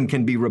kingdom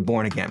can be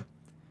reborn again.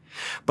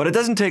 But it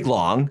doesn't take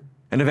long.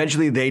 And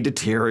eventually they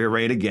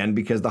deteriorate again,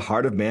 because the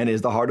heart of man is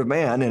the heart of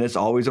man, and it's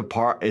always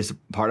part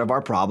of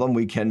our problem.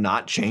 We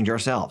cannot change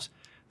ourselves.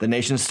 The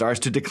nation starts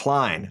to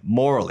decline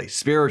morally,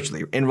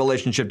 spiritually, in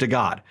relationship to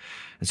God.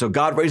 And so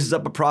God raises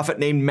up a prophet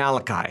named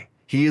Malachi.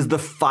 He is the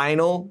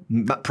final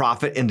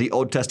prophet in the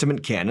Old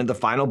Testament canon, the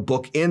final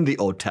book in the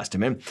Old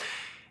Testament.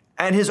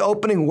 And his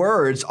opening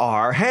words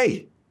are,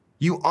 hey,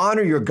 you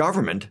honor your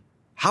government.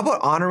 How about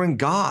honoring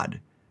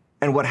God?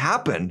 And what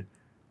happened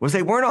was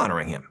they weren't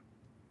honoring him.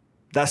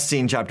 That's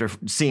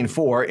scene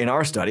 4 in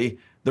our study,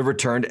 the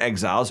returned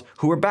exiles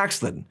who were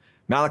backslidden.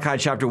 Malachi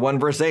chapter 1,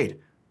 verse 8.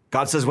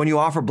 God says, when you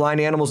offer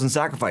blind animals and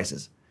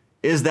sacrifices,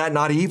 is that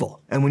not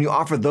evil? And when you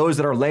offer those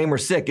that are lame or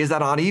sick, is that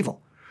not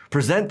evil?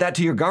 Present that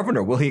to your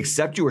governor. Will he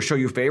accept you or show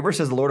you favor,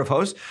 says the Lord of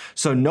hosts?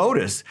 So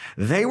notice,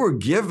 they were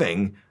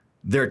giving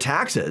their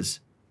taxes,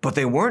 but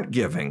they weren't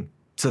giving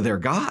to their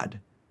God.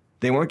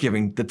 They weren't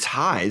giving the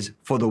tithes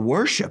for the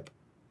worship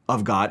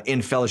of God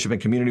in fellowship and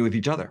community with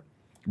each other.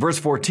 Verse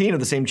 14 of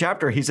the same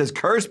chapter, he says,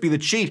 cursed be the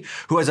cheat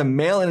who has a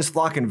male in his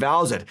flock and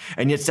vows it,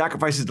 and yet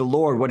sacrifices the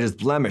Lord what is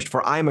blemished.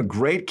 For I am a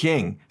great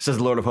king, says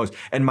the Lord of hosts,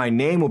 and my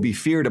name will be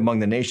feared among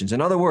the nations.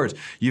 In other words,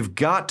 you've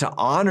got to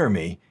honor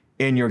me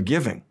in your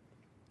giving.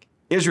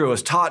 Israel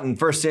is taught in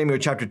 1 Samuel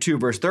chapter 2,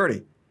 verse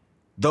 30.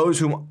 Those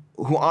who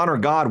honor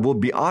God will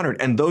be honored,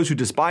 and those who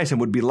despise him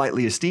would be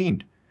lightly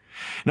esteemed.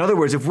 In other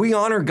words, if we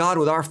honor God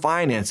with our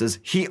finances,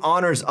 he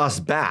honors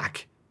us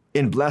back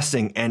in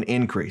blessing and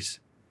increase.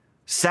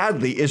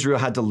 Sadly, Israel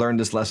had to learn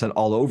this lesson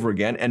all over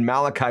again, and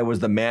Malachi was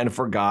the man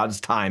for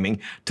God's timing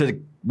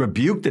to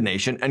rebuke the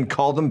nation and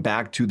call them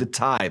back to the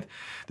tithe.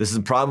 This is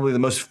probably the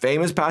most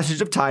famous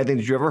passage of tithing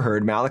that you ever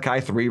heard,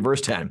 Malachi 3,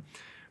 verse 10.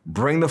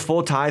 Bring the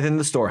full tithe into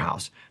the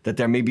storehouse, that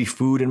there may be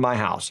food in my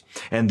house,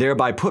 and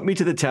thereby put me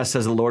to the test,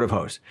 says the Lord of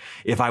hosts.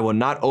 If I will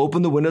not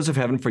open the windows of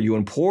heaven for you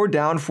and pour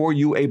down for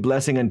you a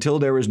blessing until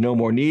there is no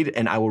more need,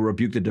 and I will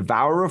rebuke the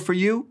devourer for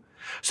you,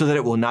 so that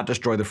it will not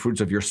destroy the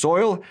fruits of your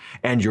soil,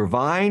 and your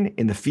vine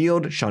in the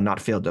field shall not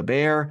fail to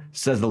bear,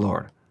 says the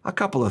Lord. A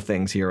couple of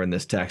things here in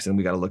this text, and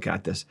we got to look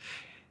at this.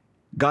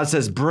 God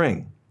says,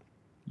 bring.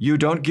 You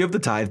don't give the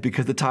tithe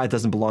because the tithe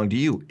doesn't belong to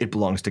you. It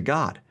belongs to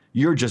God.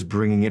 You're just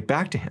bringing it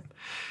back to him.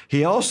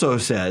 He also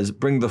says,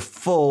 bring the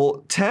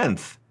full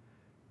tenth.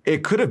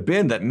 It could have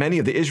been that many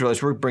of the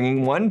Israelites were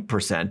bringing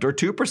 1% or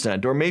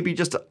 2% or maybe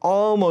just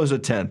almost a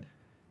tenth.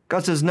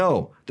 God says,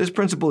 no, this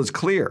principle is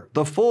clear.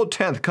 The full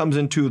tenth comes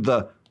into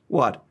the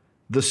what?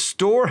 The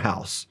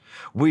storehouse.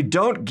 We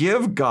don't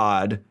give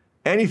God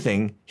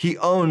anything. He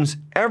owns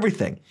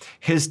everything.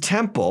 His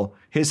temple,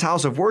 his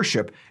house of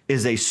worship,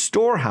 is a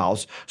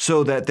storehouse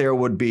so that there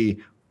would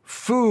be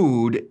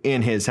food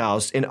in his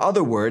house. In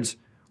other words,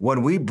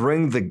 when we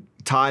bring the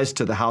tithes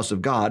to the house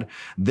of God,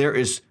 there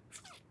is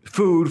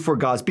food for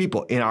God's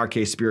people. In our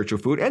case, spiritual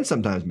food and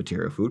sometimes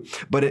material food.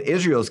 But in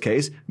Israel's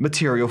case,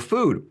 material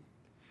food.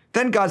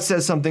 Then God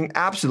says something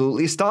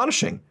absolutely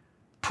astonishing.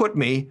 Put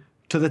me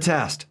to the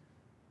test.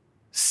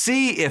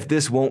 See if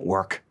this won't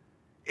work.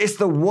 It's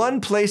the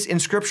one place in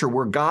Scripture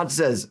where God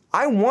says,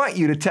 I want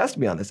you to test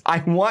me on this. I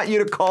want you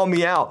to call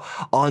me out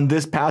on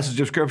this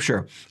passage of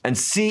Scripture and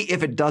see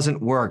if it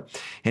doesn't work.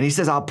 And he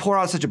says, I'll pour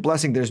out such a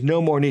blessing, there's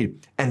no more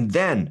need. And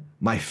then,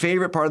 my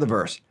favorite part of the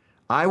verse,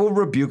 I will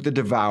rebuke the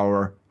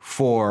devourer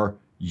for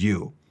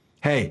you.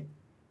 Hey,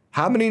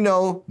 how many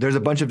know there's a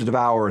bunch of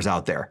devourers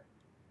out there?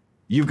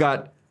 You've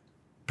got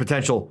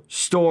potential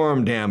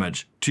storm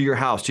damage to your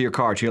house, to your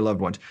car, to your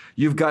loved ones.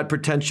 You've got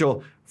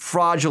potential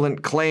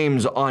fraudulent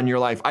claims on your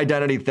life,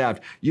 identity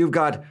theft. You've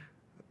got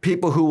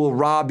people who will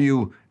rob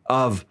you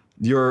of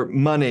your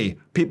money,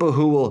 people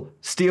who will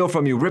steal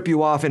from you, rip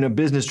you off in a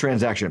business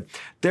transaction.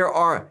 There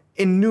are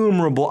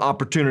innumerable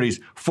opportunities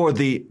for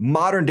the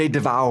modern day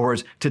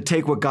devourers to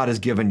take what God has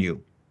given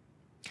you.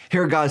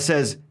 Here God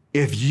says,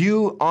 if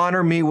you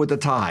honor me with the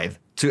tithe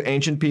to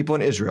ancient people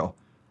in Israel,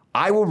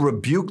 I will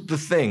rebuke the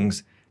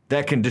things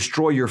that can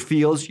destroy your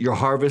fields, your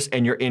harvest,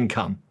 and your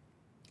income.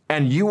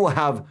 And you will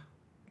have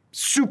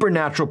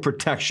supernatural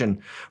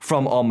protection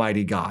from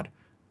Almighty God.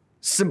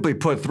 Simply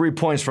put, 3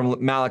 points from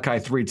Malachi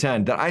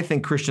 3:10 that I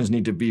think Christians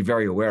need to be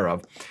very aware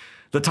of.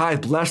 The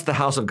tithe blessed the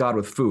house of God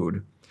with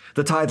food.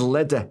 The tithe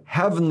led to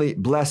heavenly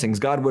blessings.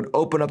 God would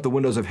open up the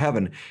windows of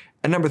heaven.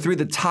 And number 3,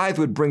 the tithe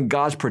would bring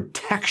God's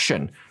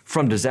protection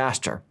from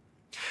disaster.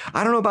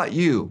 I don't know about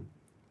you,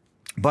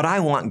 but I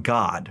want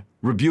God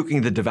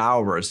rebuking the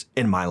devourers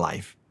in my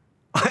life.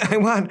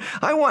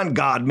 I want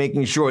God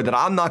making sure that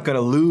I'm not going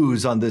to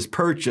lose on this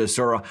purchase,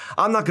 or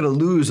I'm not going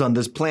to lose on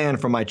this plan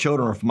for my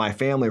children or for my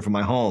family or for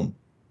my home.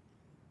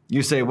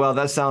 You say, well,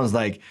 that sounds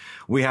like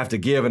we have to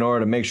give in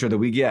order to make sure that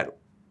we get.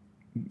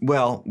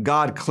 Well,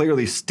 God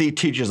clearly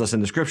teaches us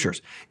in the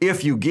Scriptures,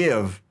 if you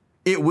give,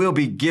 it will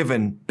be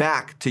given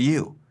back to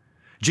you.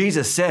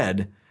 Jesus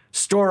said,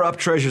 store up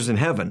treasures in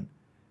heaven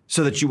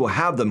so that you will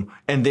have them,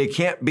 and they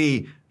can't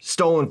be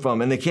stolen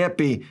from, and they can't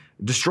be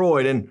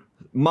destroyed, and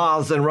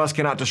moths and rust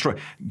cannot destroy.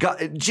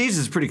 Jesus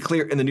is pretty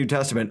clear in the New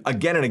Testament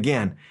again and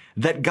again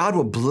that God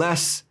will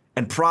bless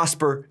and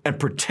prosper and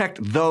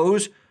protect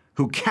those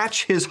who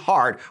catch his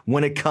heart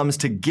when it comes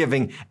to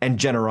giving and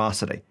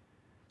generosity.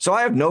 So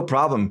I have no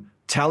problem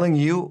telling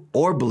you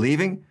or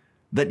believing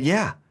that,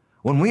 yeah,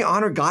 when we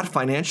honor God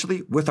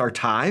financially with our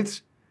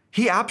tithes,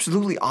 he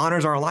absolutely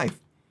honors our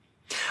life.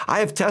 I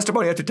have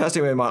testimony after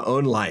testimony in my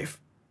own life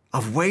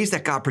of ways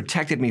that God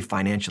protected me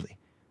financially.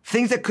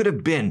 Things that could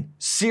have been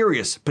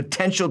serious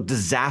potential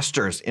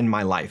disasters in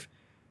my life.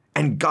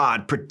 And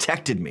God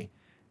protected me.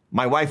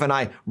 My wife and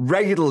I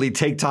regularly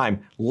take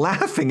time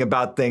laughing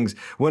about things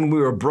when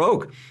we were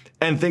broke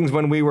and things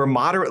when we were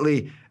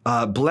moderately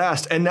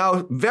blessed and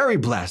now very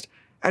blessed.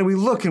 And we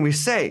look and we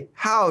say,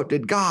 how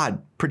did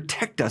God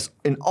protect us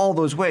in all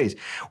those ways?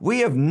 We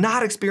have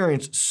not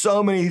experienced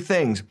so many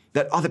things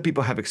that other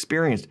people have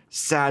experienced,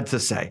 sad to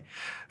say,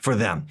 for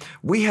them.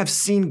 We have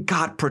seen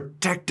God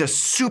protect us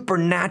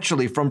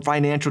supernaturally from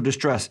financial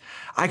distress.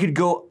 I could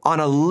go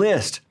on a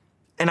list,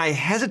 and I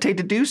hesitate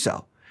to do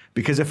so,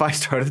 because if I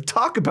started to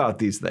talk about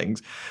these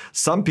things,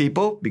 some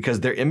people, because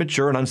they're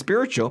immature and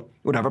unspiritual,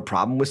 would have a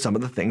problem with some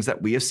of the things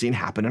that we have seen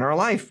happen in our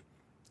life.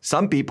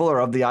 Some people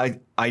are of the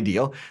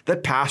ideal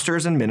that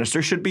pastors and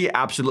ministers should be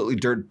absolutely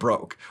dirt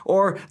broke,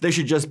 or they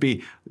should just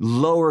be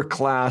lower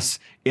class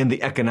in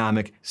the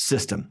economic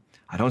system.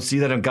 I don't see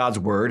that in God's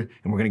word,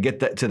 and we're going to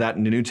get to that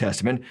in the New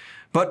Testament,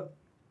 but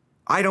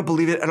I don't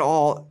believe it at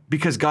all,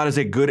 because God is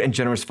a good and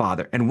generous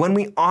Father. And when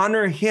we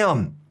honor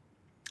him,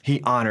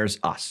 he honors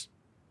us.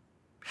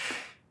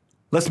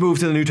 Let's move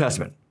to the New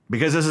Testament,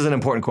 because this is an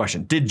important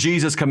question. Did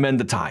Jesus commend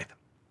the tithe?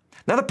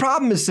 Now, the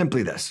problem is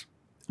simply this.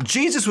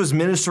 Jesus was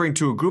ministering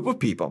to a group of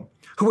people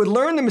who had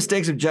learned the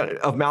mistakes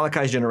of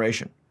Malachi's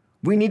generation.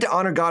 We need to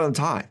honor God on the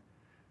tithe.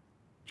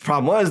 The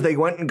problem was they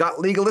went and got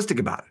legalistic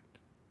about it.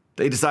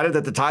 They decided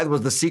that the tithe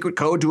was the secret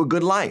code to a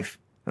good life,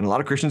 and a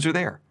lot of Christians are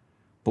there.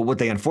 But what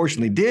they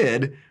unfortunately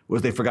did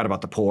was they forgot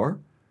about the poor,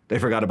 they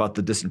forgot about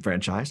the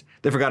disenfranchised,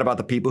 they forgot about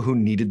the people who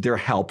needed their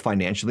help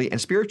financially and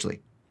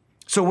spiritually.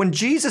 So when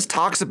Jesus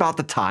talks about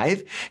the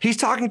tithe, he's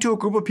talking to a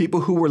group of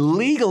people who were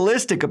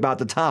legalistic about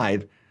the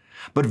tithe,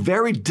 but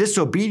very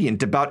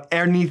disobedient about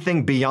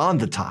anything beyond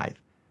the tithe.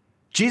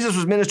 Jesus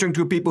was ministering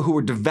to people who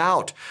were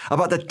devout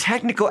about the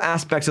technical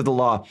aspects of the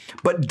law,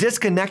 but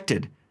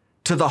disconnected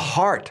to the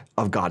heart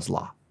of God's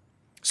law.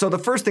 So the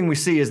first thing we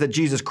see is that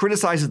Jesus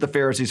criticizes the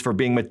Pharisees for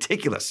being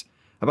meticulous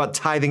about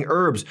tithing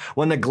herbs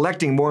when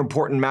neglecting more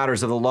important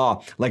matters of the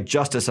law, like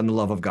justice and the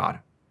love of God.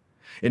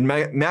 In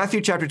Matthew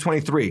chapter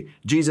 23,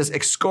 Jesus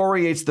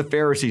excoriates the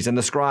Pharisees and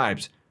the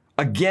scribes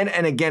again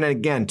and again and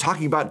again,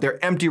 talking about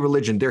their empty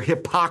religion, their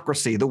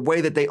hypocrisy, the way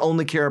that they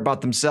only care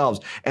about themselves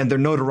and their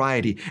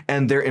notoriety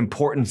and their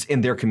importance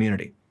in their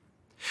community.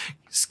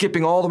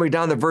 Skipping all the way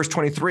down to verse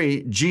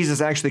 23,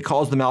 Jesus actually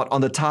calls them out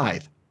on the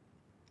tithe.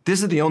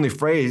 This is the only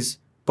phrase,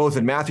 both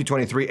in Matthew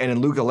 23 and in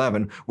Luke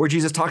 11, where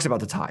Jesus talks about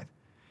the tithe.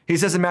 He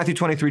says in Matthew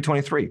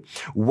 23:23,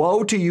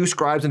 "Woe to you,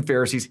 scribes and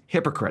Pharisees,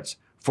 hypocrites,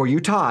 for you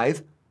tithe,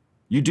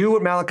 you do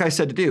what Malachi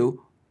said to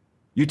do,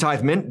 You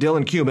tithe mint, dill,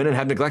 and cumin, and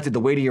have neglected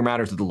the weightier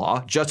matters of the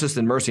law, justice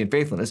and mercy and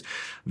faithfulness.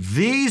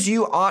 These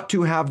you ought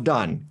to have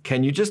done.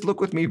 Can you just look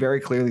with me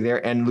very clearly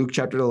there? And Luke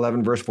chapter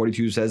 11, verse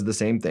 42 says the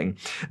same thing.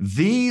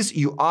 These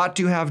you ought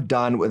to have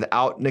done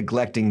without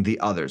neglecting the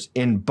others.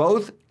 In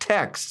both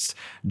texts,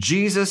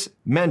 Jesus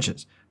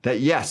mentions that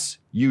yes,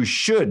 you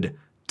should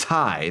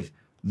tithe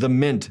the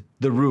mint,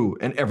 the rue,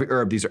 and every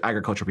herb. These are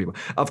agricultural people.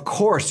 Of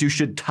course, you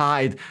should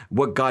tithe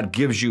what God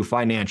gives you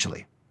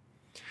financially.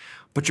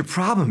 But your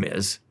problem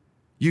is,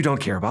 you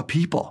don't care about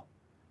people.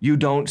 You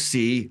don't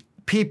see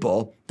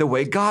people the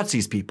way God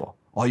sees people.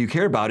 All you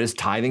care about is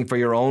tithing for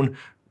your own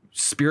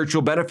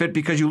spiritual benefit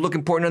because you look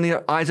important in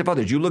the eyes of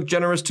others. You look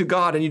generous to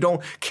God and you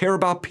don't care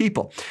about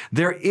people.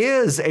 There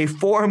is a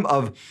form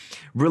of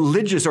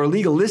religious or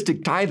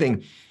legalistic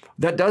tithing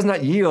that does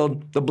not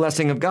yield the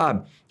blessing of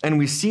God. And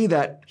we see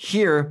that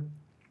here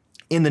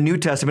in the New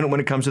Testament when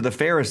it comes to the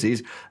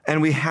Pharisees,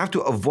 and we have to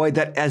avoid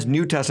that as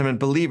New Testament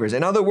believers.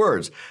 In other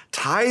words,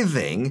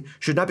 tithing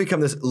should not become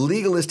this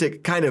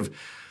legalistic kind of,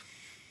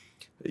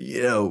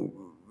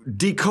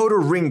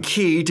 decoder ring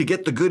key to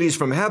get the goodies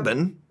from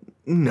heaven.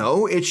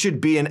 No, it should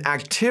be an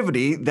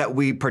activity that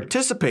we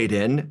participate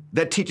in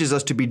that teaches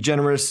us to be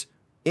generous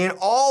in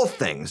all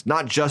things,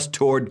 not just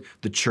toward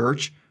the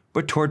church,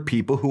 but toward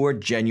people who are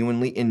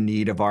genuinely in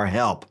need of our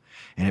help.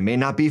 And it may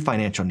not be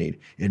financial need.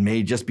 It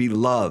may just be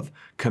love,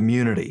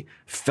 community,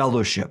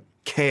 fellowship,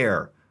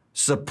 care,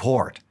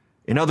 support.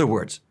 In other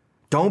words,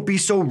 don't be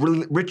so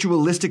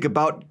ritualistic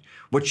about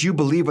what you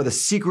believe are the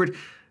secret,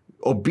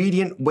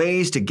 obedient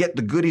ways to get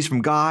the goodies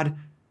from God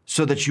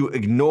so that you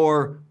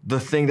ignore the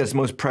thing that's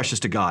most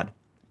precious to God,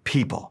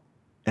 people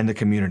and the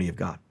community of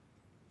God.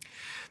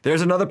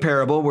 There's another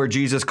parable where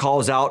Jesus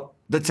calls out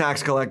the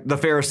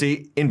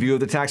Pharisee in view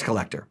of the tax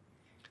collector.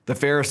 The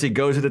Pharisee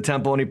goes to the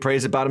temple and he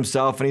prays about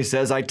himself and he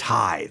says, I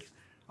tithe,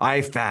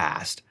 I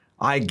fast,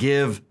 I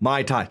give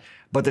my tithe.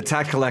 But the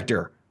tax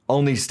collector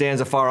only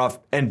stands afar off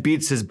and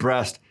beats his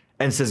breast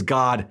and says,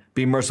 God,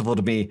 be merciful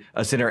to me,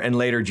 a sinner. And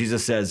later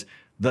Jesus says,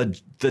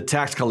 the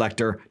tax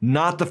collector,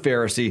 not the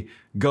Pharisee,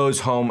 goes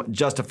home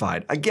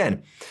justified.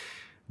 Again,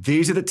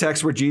 these are the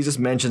texts where Jesus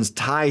mentions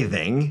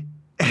tithing,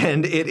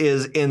 and it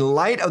is in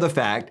light of the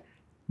fact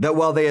that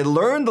while they had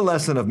learned the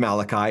lesson of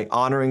Malachi,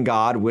 honoring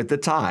God with the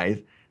tithe,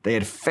 they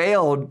had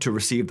failed to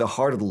receive the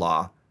heart of the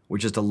law,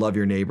 which is to love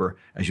your neighbor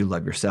as you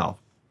love yourself.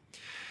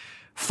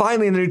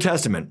 Finally, in the New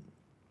Testament,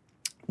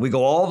 we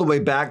go all the way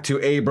back to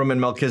Abram and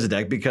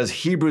Melchizedek because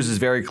Hebrews is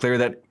very clear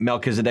that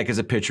Melchizedek is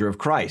a picture of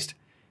Christ.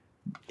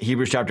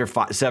 Hebrews chapter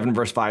 7,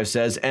 verse 5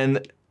 says,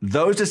 and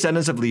those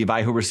descendants of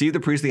Levi who receive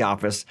the priestly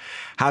office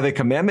have a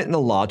commandment in the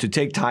law to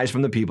take tithes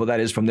from the people, that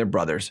is, from their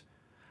brothers,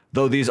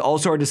 though these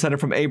also are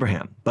descended from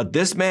Abraham. But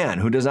this man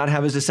who does not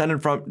have his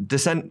descendant from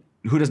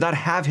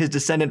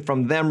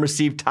them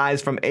received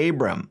tithes from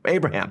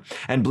Abraham,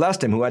 and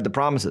blessed him who had the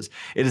promises.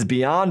 It is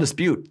beyond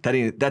dispute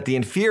that the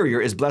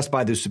inferior is blessed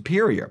by the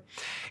superior.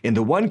 In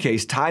the one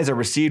case, tithes are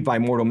received by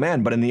mortal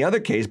men, but in the other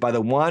case, by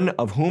the one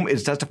of whom it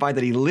is testified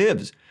that he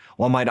lives.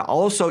 One might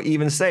also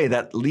even say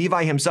that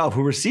Levi himself,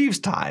 who receives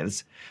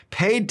tithes,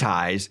 paid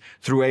tithes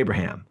through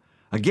Abraham.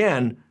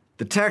 Again,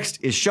 the text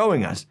is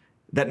showing us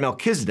that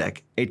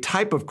Melchizedek, a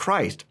type of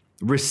Christ,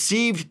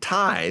 received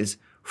tithes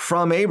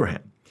from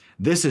Abraham.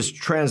 This is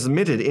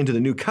transmitted into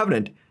the new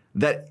covenant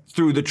that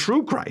through the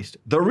true Christ,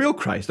 the real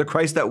Christ, the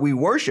Christ that we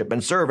worship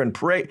and serve and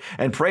pray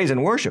and praise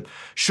and worship,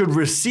 should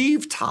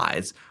receive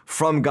tithes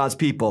from God's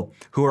people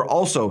who are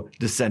also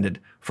descended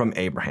from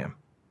Abraham.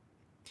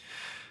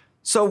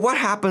 So what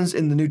happens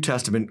in the New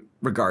Testament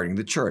regarding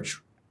the church?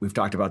 We've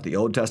talked about the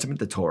Old Testament,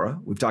 the Torah.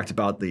 We've talked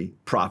about the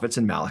prophets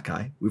in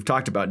Malachi. We've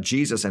talked about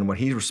Jesus and what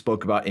he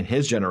spoke about in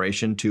his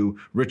generation to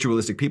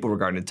ritualistic people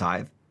regarding the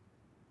tithe.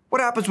 What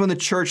happens when the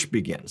church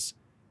begins?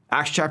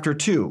 Acts chapter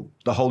 2,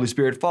 the Holy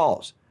Spirit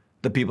falls.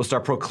 The people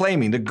start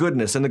proclaiming the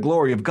goodness and the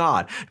glory of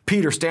God.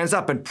 Peter stands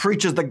up and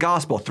preaches the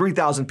gospel.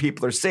 3,000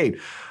 people are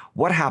saved.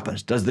 What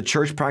happens? Does the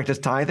church practice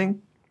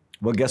tithing?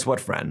 Well, guess what,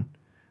 friend?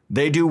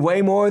 They do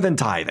way more than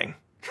tithing.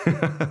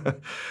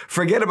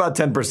 Forget about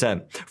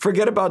 10%.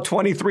 Forget about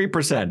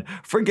 23%.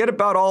 Forget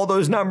about all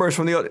those numbers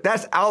from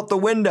that's out the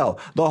window.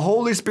 The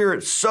Holy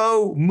Spirit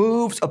so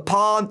moves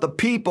upon the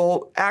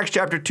people. Acts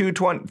chapter 2,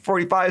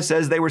 45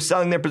 says they were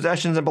selling their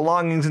possessions and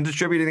belongings and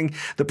distributing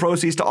the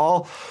proceeds to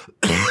all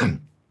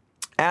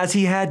as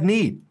he had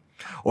need.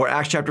 Or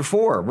Acts chapter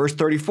 4, verse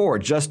 34,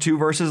 just 2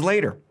 chapters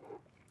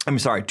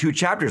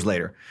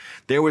later.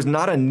 There was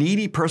not a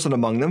needy person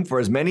among them, for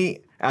as many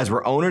as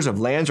were owners of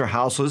lands or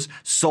houses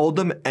sold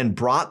them and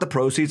brought the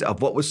proceeds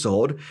of what was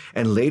sold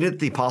and laid it at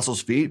the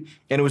apostles' feet,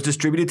 and it was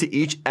distributed to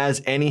each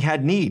as any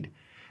had need.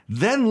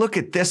 Then look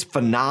at this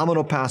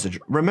phenomenal passage.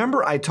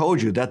 Remember I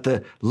told you that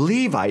the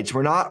Levites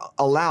were not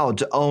allowed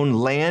to own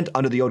land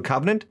under the Old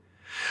Covenant?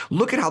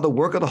 Look at how the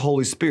work of the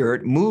Holy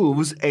Spirit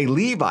moves a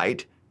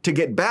Levite to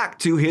get back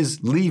to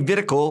his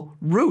Levitical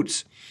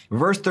roots.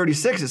 Verse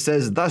 36, it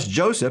says, thus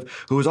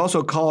Joseph, who was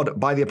also called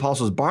by the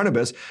apostles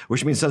Barnabas,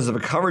 which means sons of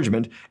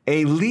encouragement,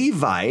 a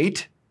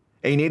Levite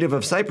a native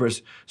of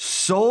Cyprus,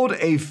 sold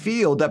a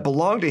field that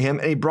belonged to him,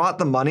 and he brought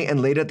the money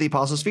and laid it at the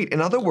apostles' feet.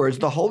 In other words,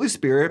 the Holy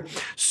Spirit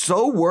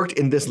so worked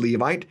in this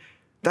Levite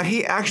that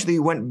he actually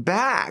went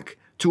back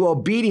to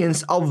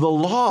obedience of the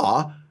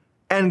law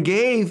and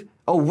gave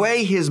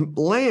away his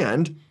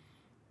land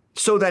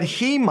so that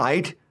he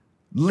might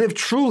live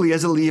truly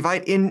as a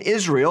Levite in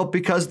Israel,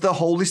 because the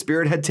Holy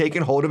Spirit had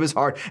taken hold of his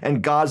heart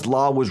and God's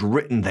law was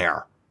written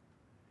there.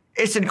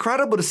 It's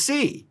incredible to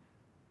see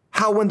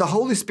how when the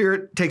Holy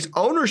Spirit takes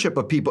ownership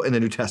of people in the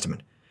New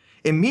Testament,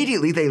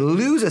 immediately they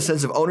lose a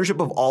sense of ownership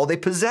of all they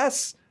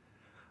possess.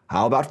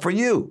 How about for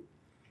you?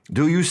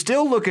 Do you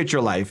still look at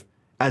your life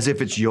as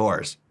if it's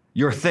yours,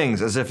 your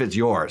things as if it's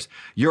yours,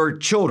 your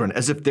children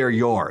as if they're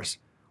yours?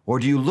 Or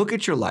do you look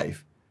at your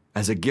life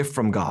as a gift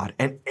from God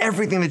and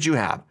everything that you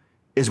have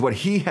is what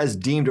He has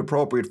deemed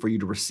appropriate for you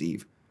to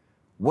receive?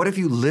 What if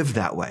you lived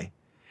that way?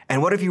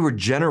 And what if you were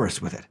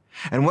generous with it?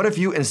 And what if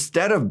you,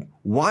 instead of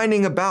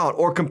whining about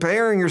or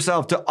comparing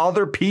yourself to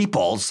other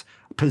people's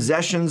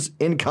possessions,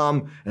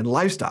 income, and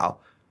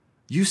lifestyle,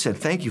 you said,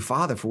 thank you,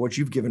 Father, for what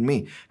you've given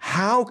me.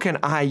 How can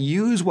I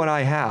use what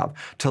I have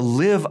to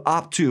live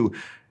up to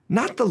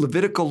not the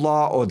Levitical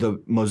law or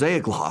the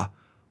Mosaic law,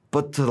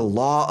 but to the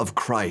law of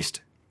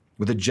Christ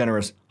with a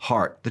generous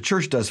heart? The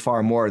church does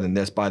far more than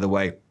this, by the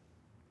way.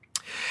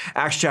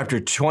 Acts chapter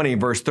 20,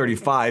 verse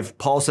 35,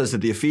 Paul says to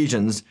the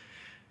Ephesians,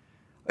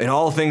 in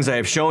all things I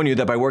have shown you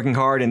that by working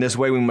hard in this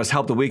way we must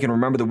help the weak, and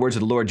remember the words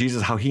of the Lord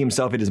Jesus, how He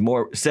Himself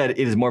said it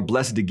is more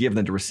blessed to give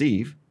than to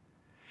receive.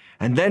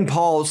 And then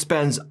Paul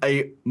spends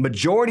a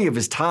majority of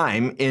his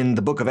time in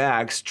the book of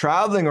Acts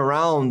traveling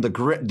around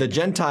the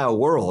Gentile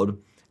world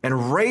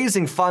and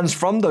raising funds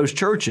from those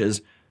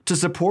churches to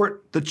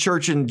support the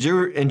church in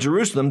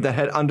Jerusalem that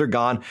had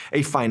undergone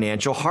a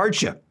financial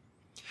hardship.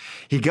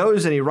 He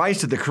goes and he writes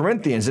to the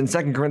Corinthians in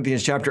 2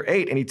 Corinthians chapter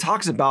 8, and he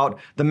talks about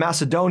the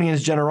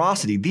Macedonians'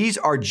 generosity. These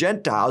are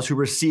Gentiles who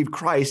received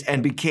Christ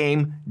and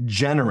became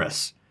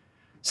generous.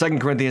 2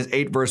 Corinthians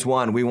 8, verse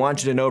 1, we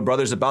want you to know,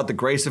 brothers, about the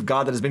grace of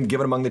God that has been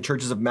given among the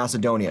churches of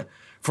Macedonia.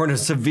 For in a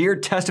severe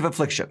test of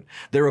affliction,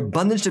 their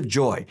abundance of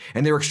joy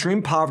and their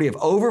extreme poverty have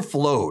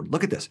overflowed,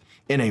 look at this,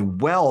 in a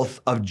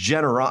wealth of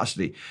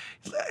generosity.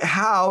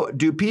 How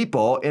do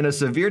people in a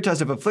severe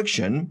test of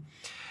affliction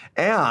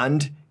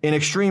and in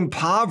extreme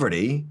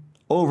poverty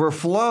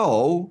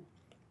overflow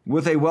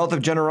with a wealth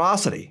of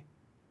generosity?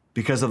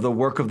 Because of the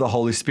work of the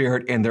Holy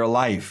Spirit in their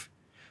life.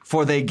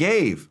 For they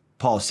gave,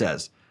 Paul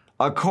says,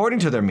 according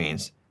to their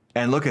means.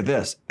 And look at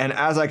this. And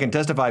as I can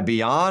testify,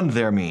 beyond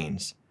their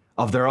means,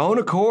 of their own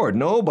accord,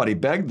 nobody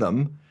begged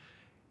them.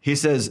 He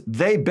says,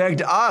 they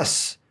begged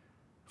us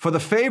for the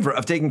favor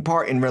of taking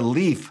part in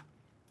relief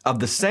of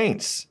the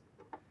saints.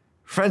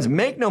 Friends,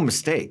 make no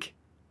mistake.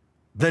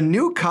 The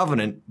new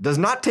covenant does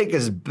not take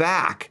us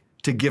back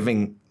to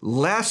giving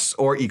less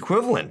or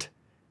equivalent.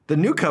 The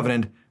new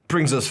covenant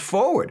brings us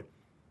forward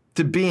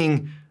to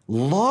being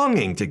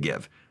longing to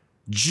give,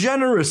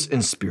 generous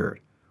in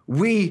spirit.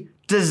 We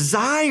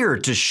desire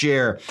to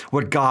share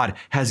what God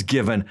has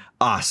given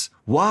us.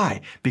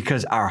 Why?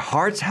 Because our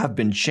hearts have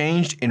been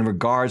changed in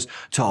regards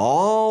to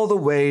all the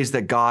ways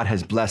that God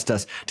has blessed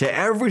us, to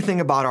everything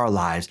about our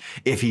lives.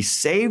 If He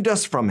saved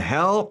us from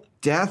hell,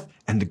 death,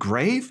 and the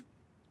grave,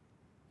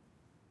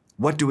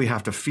 what do we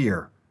have to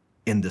fear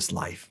in this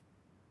life?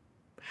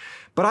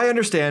 But I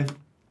understand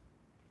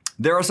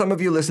there are some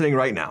of you listening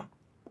right now,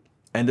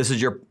 and this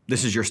is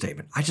your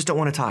statement. I just don't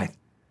want to tithe.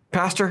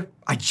 Pastor,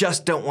 I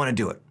just don't want to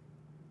do it.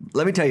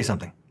 Let me tell you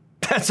something.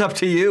 That's up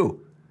to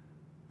you.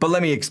 But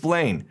let me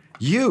explain.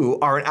 You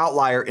are an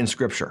outlier in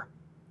Scripture.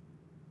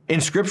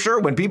 In Scripture,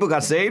 when people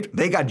got saved,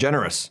 they got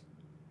generous.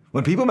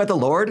 When people met the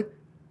Lord,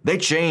 they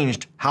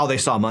changed how they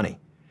saw money.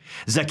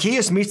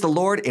 Zacchaeus meets the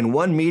Lord in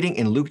one meeting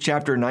in Luke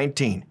chapter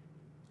 19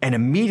 and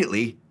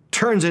immediately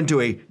turns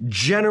into a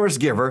generous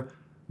giver,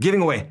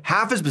 giving away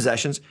half his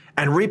possessions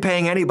and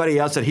repaying anybody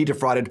else that he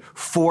defrauded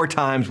 4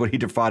 times what he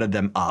defrauded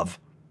them of.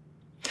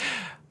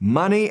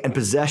 Money and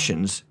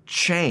possessions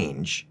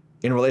change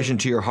in relation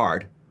to your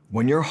heart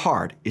when your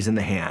heart is in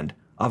the hand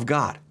of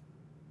God.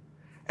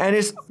 And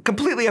it's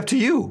completely up to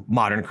you,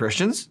 modern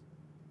Christians.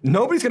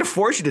 Nobody's going to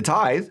force you to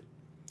tithe.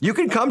 You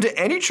can come to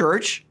any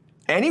church,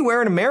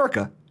 anywhere in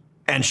America,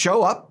 and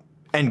show up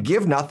and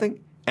give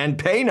nothing and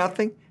pay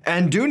nothing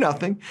and do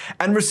nothing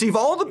and receive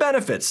all the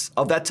benefits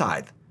of that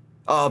tithe,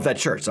 of that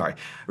church,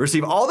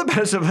 receive all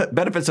the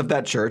benefits of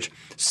that church,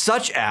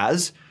 such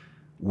as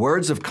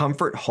words of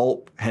comfort,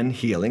 hope, and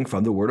healing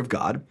from the Word of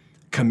God,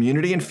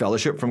 community and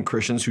fellowship from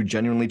Christians who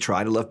genuinely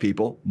try to love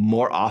people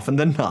more often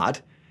than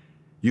not.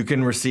 You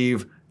can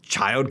receive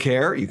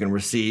childcare. You can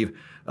receive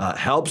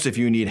helps if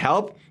you need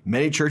help.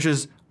 Many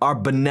churches are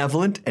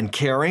benevolent and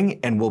caring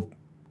and will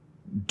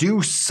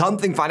do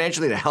something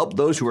financially to help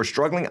those who are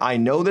struggling. I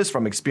know this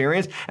from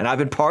experience, and I've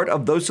been part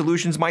of those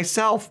solutions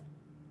myself.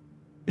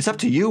 It's up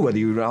to you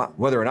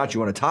whether or not you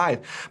want to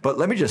tithe. But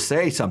let me just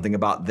say something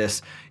about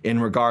this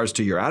in regards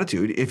to your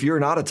attitude. If you're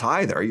not a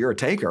tither, you're a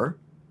taker,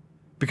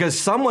 because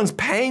someone's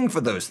paying for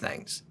those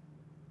things.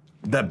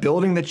 That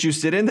building that you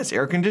sit in that's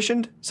air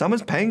conditioned,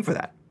 someone's paying for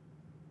that.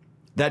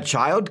 That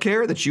child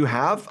care that you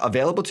have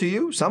available to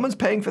you, someone's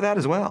paying for that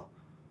as well.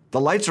 The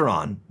lights are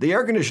on, the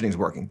air conditioning is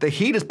working, the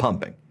heat is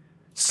pumping.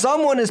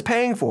 Someone is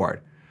paying for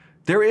it.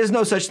 There is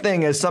no such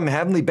thing as some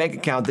heavenly bank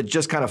account that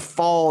just kind of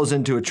falls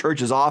into a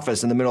church's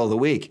office in the middle of the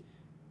week.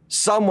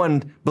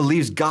 Someone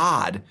believes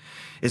God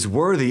is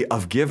worthy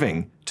of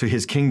giving to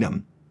his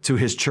kingdom, to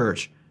his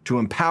church, to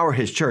empower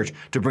his church,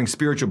 to bring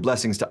spiritual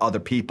blessings to other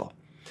people.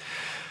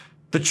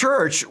 The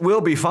church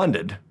will be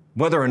funded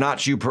whether or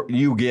not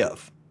you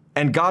give,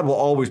 and God will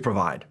always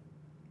provide.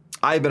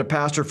 I have been a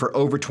pastor for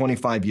over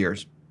 25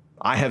 years.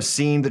 I have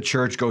seen the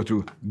church go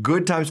through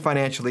good times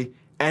financially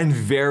and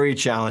very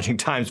challenging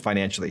times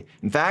financially.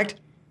 In fact,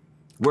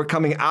 we're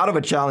coming out of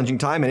a challenging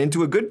time and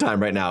into a good time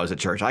right now as a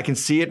church. I can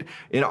see it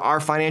in our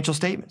financial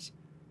statements.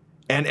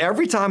 And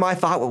every time I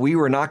thought we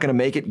were not going to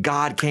make it,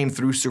 God came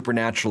through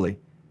supernaturally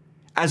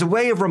as a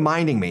way of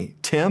reminding me,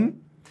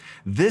 Tim,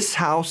 this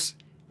house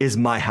is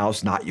my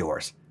house, not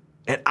yours.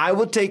 And I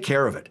will take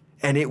care of it,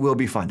 and it will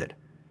be funded.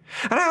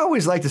 And I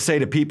always like to say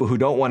to people who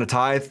don't want to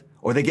tithe,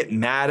 or they get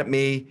mad at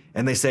me,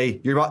 and they say,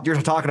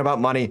 you're talking about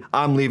money,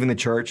 I'm leaving the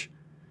church.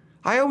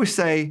 I always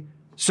say,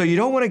 so you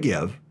don't want to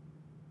give,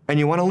 and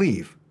you want to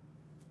leave.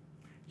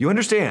 You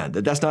understand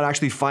that that's not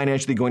actually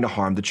financially going to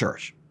harm the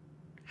church.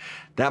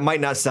 That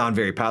might not sound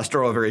very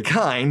pastoral, very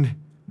kind,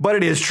 but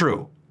it is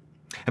true.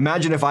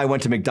 Imagine if I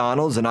went to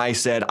McDonald's and I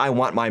said, I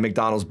want my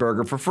McDonald's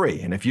burger for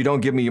free. And if you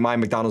don't give me my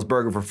McDonald's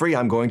burger for free,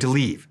 I'm going to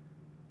leave.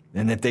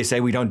 And if they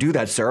say, we don't do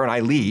that, sir, and I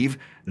leave,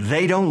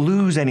 they don't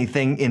lose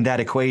anything in that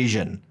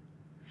equation.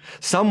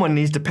 Someone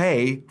needs to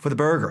pay for the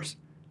burgers.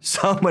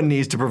 Someone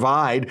needs to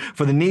provide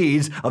for the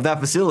needs of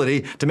that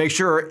facility to make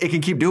sure it can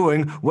keep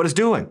doing what it's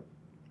doing.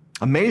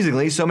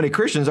 Amazingly, so many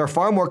Christians are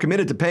far more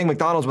committed to paying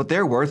McDonald's what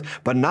they're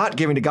worth, but not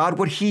giving to God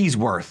what he's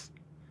worth.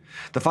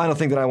 The final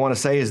thing that I want to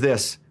say is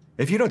this.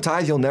 If you don't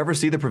tithe, you'll never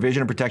see the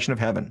provision and protection of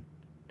heaven.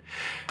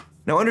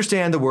 Now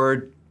understand the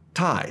word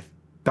tithe.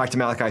 Back to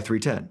Malachi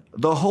 3:10.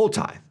 The whole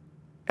tithe.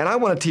 And I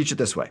want to teach it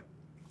this way.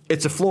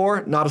 It's a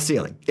floor, not a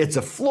ceiling. It's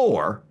a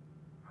floor,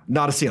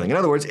 not a ceiling. In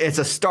other words, it's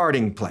a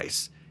starting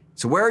place.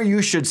 It's where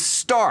you should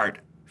start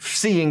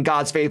seeing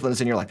God's faithfulness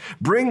in your life.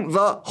 Bring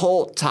the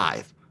whole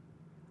tithe.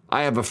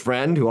 I have a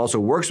friend who also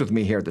works with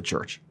me here at the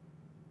church,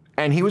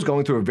 and he was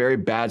going through a very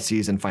bad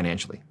season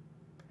financially.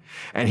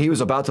 And he was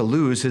about to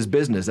lose his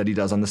business that he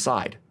does on the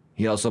side.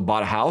 He also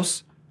bought a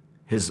house.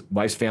 His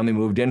wife's family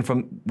moved in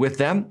with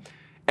them,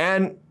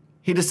 and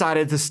he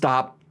decided to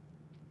stop.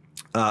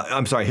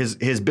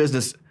 His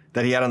business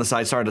that he had on the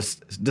side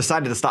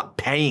decided to stop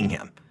paying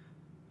him.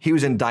 He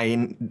was in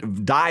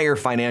dire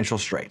financial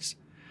straits.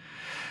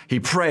 He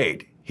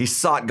prayed. He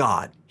sought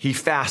God. He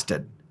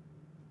fasted.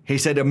 He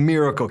said a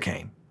miracle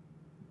came.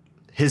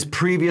 His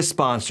previous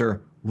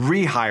sponsor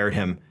rehired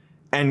him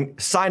and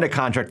signed a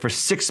contract for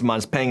 6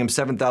 months, paying him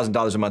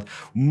 $7,000 a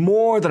month,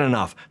 more than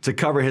enough to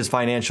cover his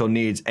financial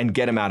needs and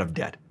get him out of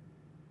debt.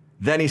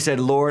 Then he said,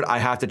 Lord, I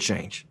have to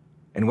change.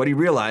 And what he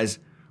realized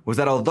was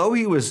that although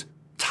he was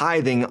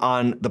tithing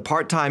on the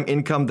part-time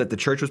income that the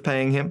church was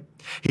paying him,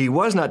 he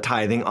was not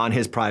tithing on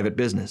his private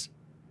business.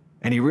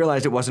 And he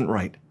realized it wasn't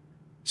right.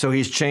 So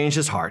he's changed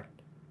his heart.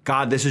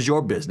 God, this is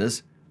your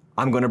business.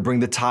 I'm going to bring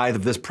the tithe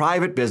of this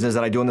private business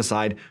that I do on the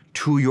side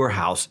to your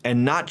house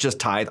and not just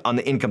tithe on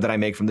the income that I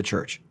make from the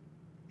church.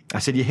 I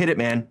said, you hit it,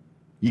 man.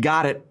 You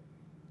got it.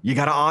 You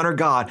got to honor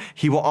God.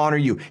 He will honor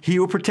you. He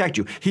will protect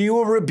you. He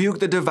will rebuke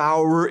the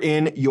devourer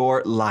in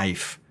your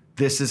life.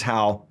 This is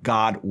how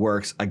God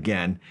works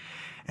again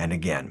and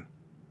again.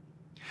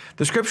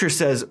 The scripture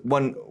says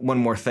one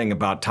more thing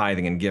about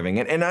tithing and giving,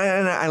 and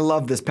I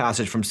love this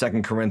passage from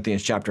 2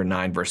 Corinthians chapter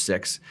 9, verse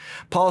 6.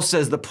 Paul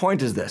says the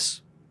point is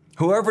this: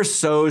 whoever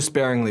sows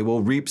sparingly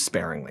will reap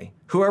sparingly.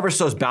 Whoever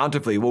sows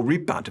bountifully will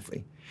reap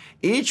bountifully.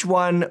 Each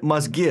one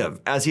must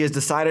give as he has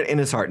decided in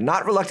his heart,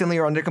 not reluctantly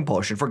or under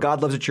compulsion, for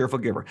God loves a cheerful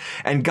giver.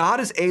 And God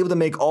is able to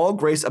make all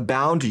grace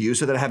abound to you,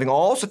 so that having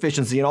all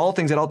sufficiency in all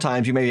things at all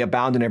times, you may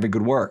abound in every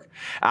good work.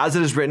 As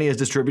it is written, he has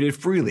distributed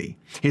freely.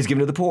 He has given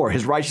to the poor.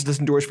 His righteousness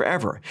endures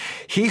forever.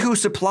 He who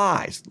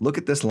supplies, look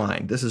at this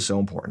line, this is so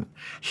important.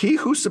 He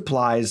who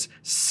supplies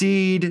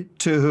seed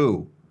to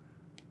who?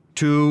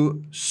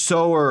 To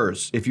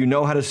sowers. If you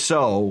know how to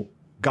sow,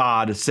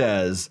 God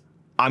says,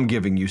 I'm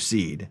giving you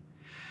seed.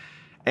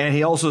 And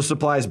he also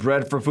supplies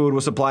bread for food, will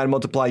supply and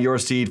multiply your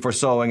seed for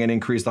sowing and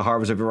increase the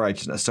harvest of your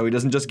righteousness. So he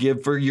doesn't just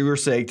give for your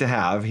sake to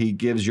have, he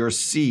gives you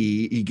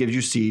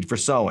seed for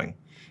sowing.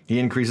 He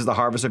increases the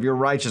harvest of your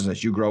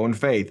righteousness. You grow in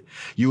faith.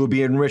 You will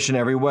be enriched in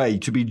every way,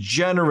 to be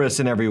generous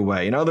in every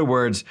way. In other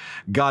words,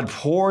 God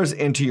pours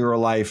into your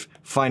life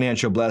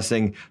financial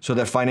blessing so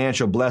that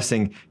financial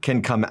blessing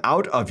can come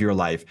out of your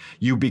life.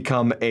 You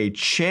become a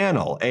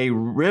channel, a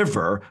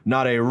river,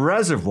 not a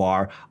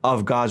reservoir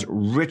of God's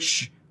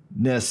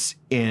richness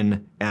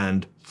in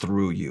and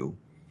through you.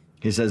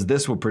 He says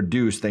this will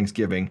produce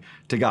thanksgiving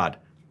to God.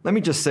 Let me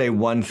just say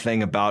one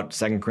thing about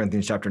 2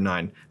 Corinthians chapter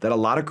 9 that a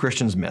lot of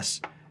Christians miss.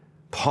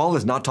 Paul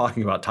is not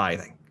talking about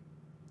tithing.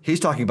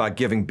 He's talking about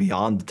giving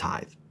beyond the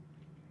tithe.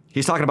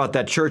 He's talking about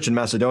that church in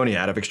Macedonia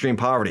out of extreme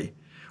poverty,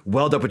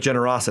 welled up with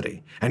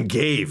generosity, and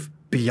gave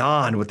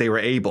beyond what they were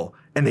able,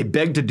 and they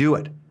begged to do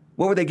it.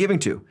 What were they giving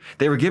to?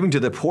 They were giving to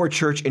the poor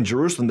church in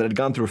Jerusalem that had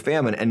gone through a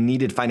famine and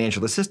needed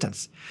financial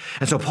assistance.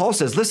 And so Paul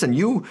says, listen,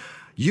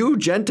 you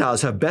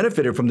Gentiles have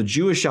benefited from the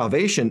Jewish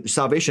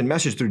salvation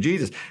message through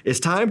Jesus.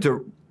 It's time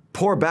to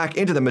pour back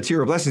into the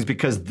material blessings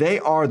because they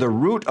are the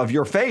root of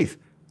your faith.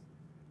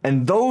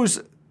 And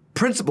those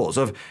principles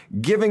of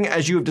giving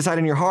as you have decided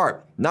in your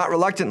heart, not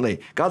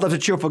reluctantly. God loves a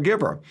cheerful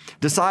giver.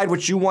 Decide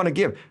what you want to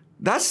give.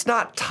 That's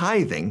not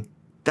tithing.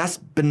 That's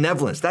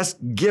benevolence. That's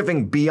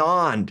giving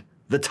beyond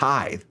the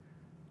tithe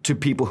to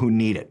people who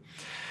need it.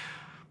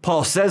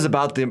 Paul says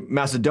about the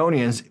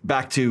Macedonians,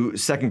 back to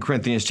 2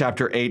 Corinthians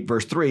chapter 8,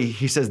 verse 3,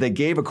 he says they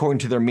gave according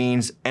to their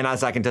means, and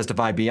as I can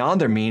testify, beyond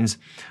their means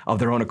of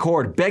their own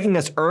accord, begging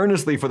us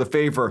earnestly for the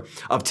favor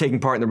of taking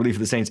part in the relief of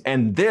the saints.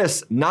 And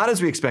this, not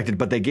as we expected,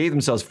 but they gave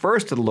themselves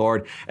first to the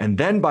Lord, and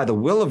then by the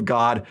will of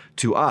God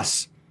to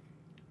us.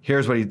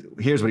 Here's what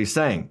he's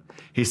saying.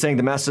 He's saying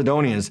the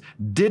Macedonians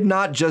did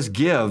not just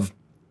give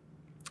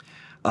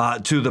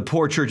to the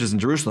poor churches in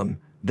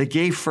Jerusalem. They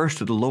gave first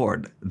to the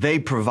Lord. They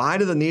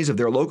provided the needs of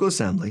their local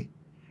assembly,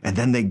 and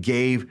then they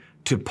gave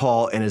to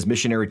Paul and his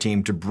missionary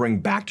team to bring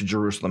back to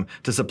Jerusalem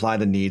to supply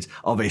the needs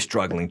of a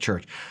struggling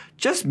church.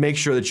 Just make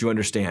sure that you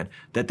understand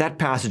that that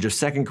passage of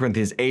 2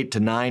 Corinthians 8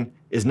 to 9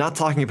 is not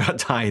talking about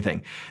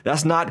tithing.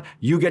 That's not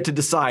you get to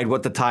decide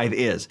what the tithe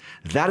is.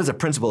 That is a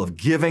principle of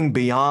giving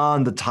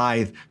beyond the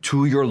tithe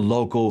to your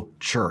local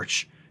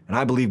church. And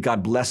I believe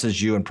God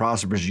blesses you and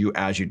prospers you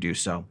as you do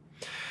so.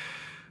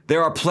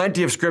 There are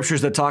plenty of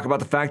scriptures that talk about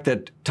the fact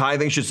that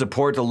tithing should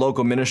support the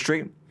local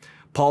ministry.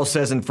 Paul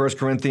says in 1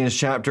 Corinthians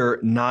chapter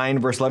 9,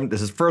 verse 11,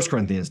 this is 1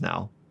 Corinthians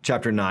now,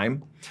 chapter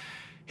 9.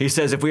 He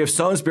says, if we have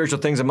sown spiritual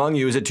things among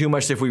you, is it too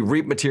much if we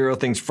reap material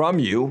things from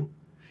you?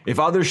 If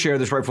others share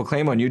this rightful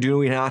claim on you, do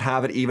we not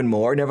have it even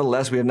more?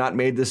 Nevertheless, we have not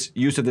made this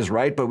use of this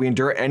right, but we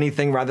endure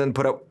anything rather than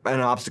put up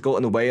an obstacle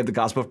in the way of the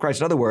gospel of Christ.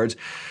 In other words,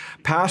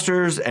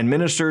 pastors and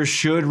ministers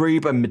should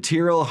reap a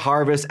material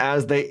harvest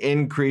as they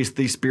increase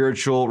the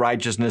spiritual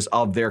righteousness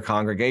of their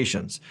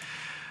congregations.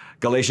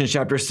 Galatians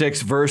chapter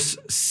 6, verse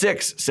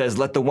 6 says,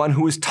 let the one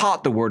who is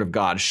taught the word of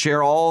God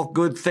share all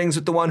good things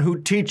with the one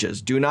who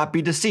teaches. Do not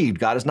be deceived.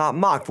 God is not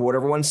mocked. For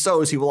whatever one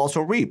sows, he will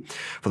also reap.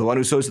 For the one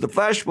who sows to the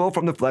flesh will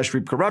from the flesh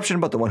reap corruption,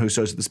 but the one who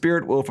sows to the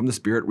Spirit will from the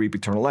Spirit reap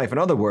eternal life. In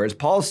other words,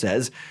 Paul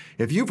says,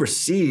 if you've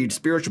received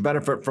spiritual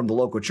benefit from the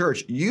local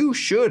church, you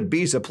should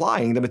be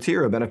supplying the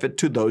material benefit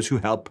to those who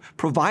help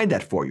provide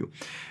that for you.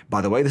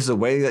 By the way, this is a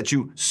way that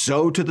you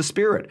sow to the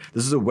Spirit.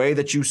 This is a way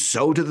that you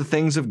sow to the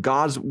things of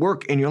God's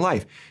work in your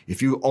life.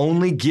 If you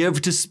only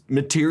give to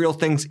material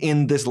things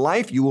in this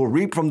life, you will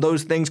reap from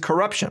those things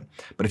corruption.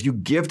 But if you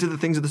give to the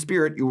things of the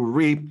Spirit, you will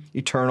reap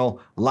eternal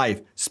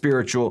life,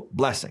 spiritual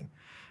blessing.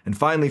 And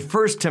finally,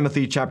 1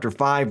 Timothy chapter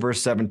 5, verse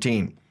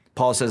 17.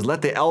 Paul says,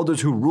 let the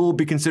elders who rule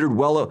be considered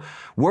well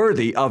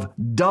worthy of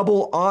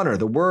double honor.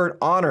 The word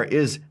honor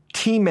is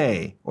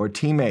time or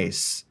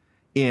times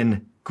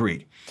in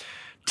Greek.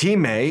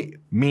 Time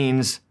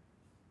means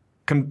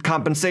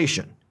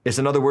compensation. It's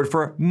another word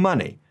for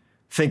money.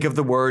 Think of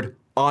the word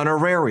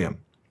honorarium.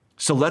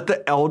 So let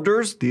the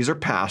elders, these are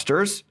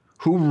pastors,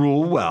 who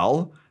rule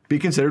well, be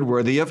considered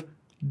worthy of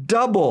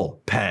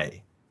double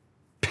pay.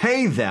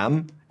 Pay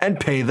them and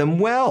pay them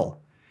well,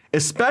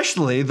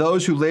 especially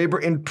those who labor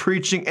in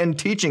preaching and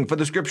teaching. For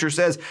the scripture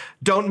says,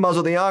 don't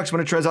muzzle the ox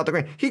when it treads out the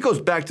grain. He goes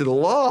back to the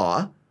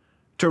law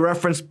to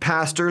reference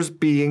pastors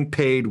being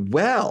paid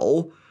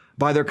well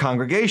by their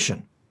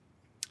congregation.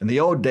 In the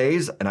old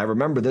days, and I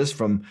remember this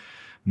from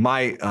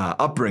my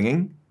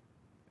upbringing,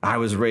 I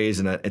was raised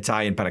in an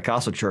Italian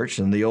Pentecostal church,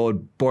 and the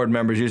old board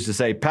members used to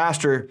say,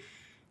 Pastor,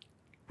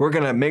 we're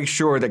going to make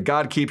sure that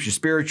God keeps you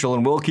spiritual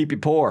and we'll keep you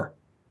poor.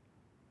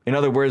 In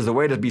other words, the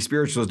way to be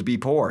spiritual is to be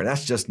poor. And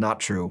that's just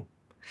not true.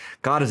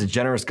 God is a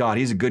generous God.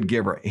 He's a good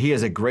giver. He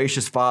is a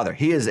gracious Father.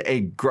 He is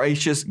a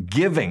gracious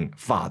giving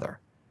Father.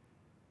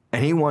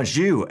 And he wants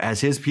you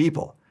as his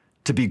people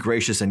to be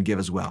gracious and give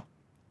as well.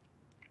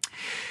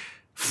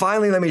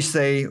 Finally, let me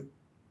say,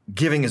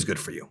 giving is good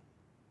for you.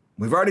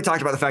 We've already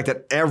talked about the fact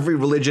that every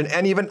religion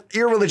and even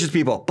irreligious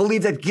people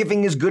believe that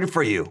giving is good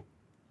for you.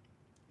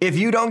 If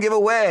you don't give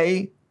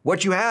away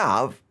what you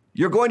have,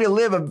 you're going to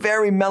live a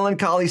very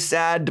melancholy,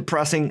 sad,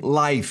 depressing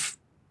life.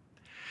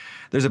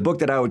 There's a book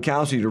that I would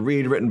counsel you to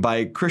read written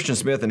by Christian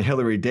Smith and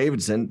Hillary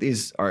Davidson.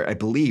 These are, I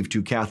believe,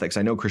 two Catholics.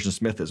 I know Christian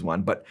Smith is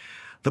one, but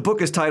the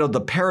book is titled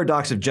The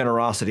Paradox of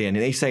Generosity, and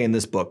they say in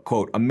this book,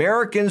 quote,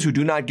 Americans who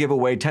do not give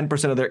away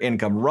 10% of their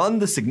income run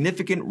the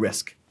significant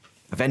risk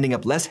of ending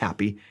up less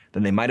happy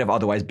than they might have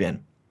otherwise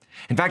been.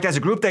 In fact, as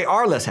a group, they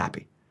are less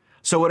happy.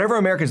 So whatever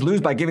Americans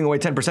lose by giving away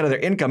 10% of their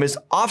income is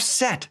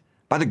offset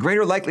by the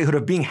greater likelihood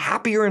of being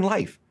happier in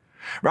life.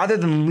 Rather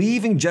than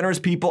leaving generous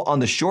people on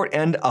the short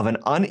end of an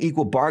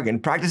unequal bargain,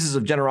 practices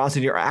of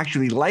generosity are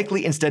actually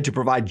likely instead to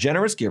provide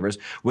generous givers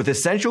with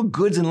essential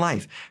goods in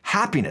life,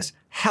 happiness,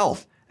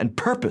 health, and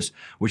purpose,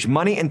 which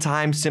money and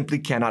time simply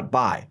cannot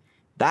buy.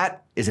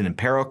 That is an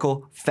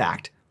empirical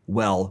fact,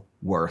 well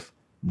worth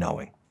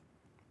knowing.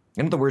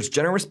 In other words,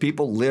 generous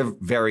people live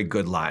very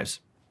good lives.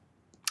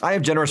 I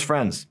have generous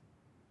friends.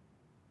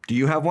 Do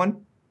you have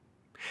one?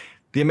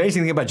 The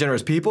amazing thing about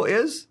generous people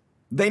is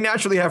they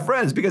naturally have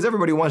friends because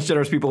everybody wants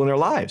generous people in their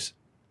lives.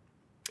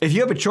 If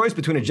you have a choice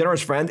between a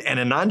generous friend and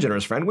a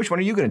non-generous friend, which one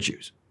are you going to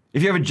choose?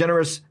 If you have a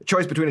generous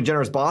choice between a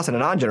generous boss and a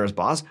non-generous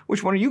boss,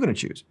 which one are you going to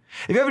choose?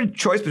 If you have a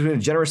choice between a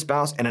generous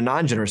spouse and a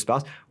non-generous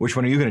spouse, which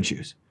one are you going to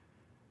choose?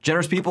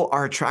 Generous people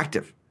are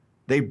attractive.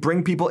 They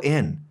bring people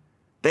in.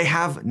 They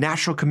have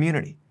natural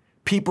community.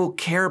 People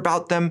care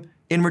about them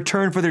in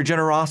return for their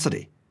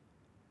generosity.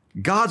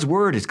 God's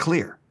word is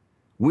clear.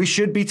 We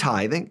should be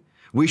tithing.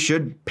 We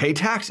should pay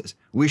taxes.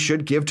 We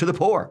should give to the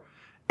poor.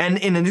 And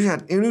in the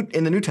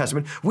New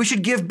Testament, we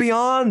should give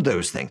beyond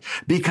those things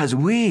because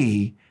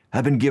we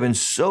have been given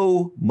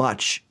so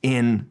much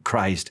in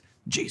Christ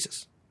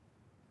Jesus.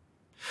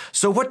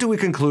 So what do we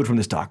conclude from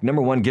this talk?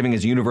 Number one, giving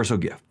is a universal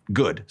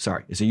good.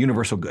 It's a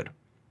universal good.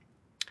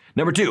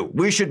 Number two,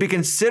 we should be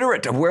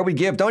considerate of where we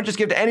give. Don't just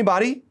give to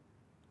anybody.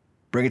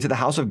 Bring it to the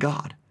house of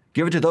God.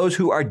 Give it to those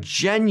who are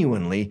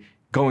genuinely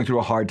going through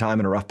a hard time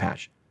and a rough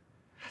patch.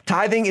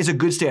 Tithing is a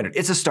good standard.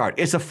 It's a start.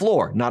 It's a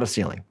floor, not a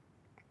ceiling.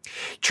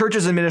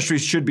 Churches and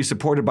ministries should be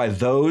supported by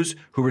those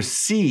who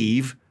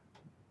receive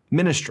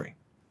ministry.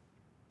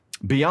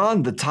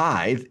 Beyond the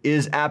tithe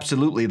is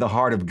absolutely the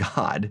heart of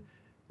God.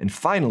 And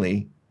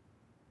finally,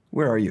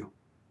 where are you?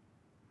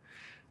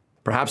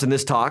 Perhaps in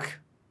this talk,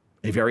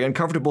 a very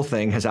uncomfortable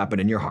thing has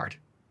happened in your heart.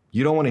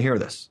 You don't want to hear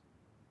this.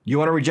 You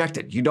want to reject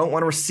it. You don't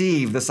want to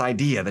receive this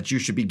idea that you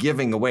should be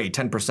giving away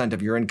 10%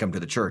 of your income to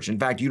the church. In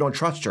fact, you don't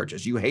trust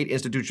churches. You hate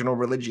institutional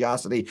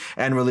religiosity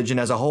and religion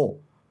as a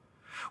whole.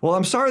 Well,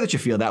 I'm sorry that you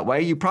feel that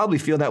way. You probably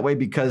feel that way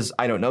because,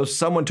 I don't know,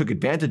 someone took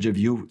advantage of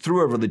you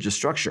through a religious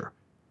structure.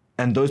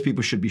 And those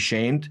people should be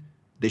shamed.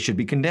 They should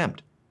be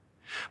condemned.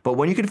 But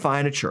when you can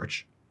find a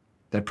church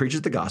that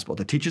preaches the gospel,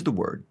 that teaches the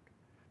word,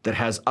 that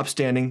has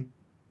upstanding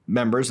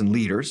members and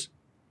leaders,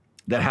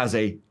 that has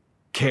a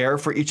care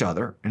for each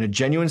other and a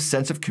genuine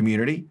sense of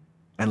community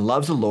and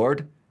loves the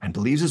Lord and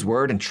believes his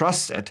word and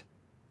trusts it,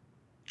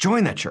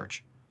 join that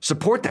church,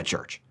 support that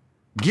church,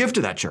 give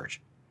to that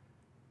church,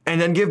 and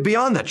then give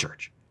beyond that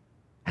church.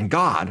 And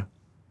God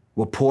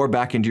will pour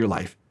back into your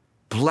life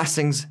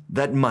blessings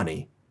that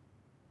money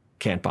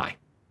can't buy.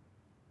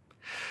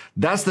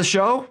 That's the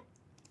show.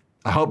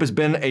 I hope it's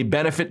been a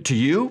benefit to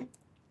you.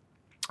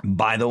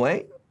 By the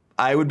way,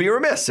 I would be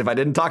remiss if I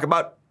didn't talk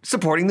about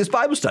supporting this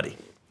Bible study.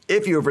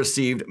 If you have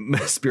received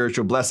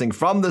spiritual blessing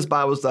from this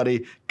Bible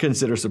study,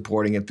 consider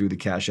supporting it through the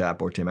Cash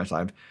App or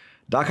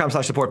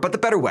tmslive.com/support. But the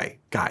better way,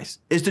 guys,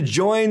 is to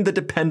join the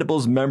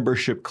Dependables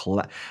membership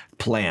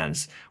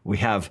plans. We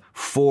have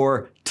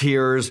 4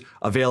 tiers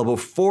available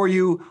for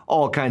you,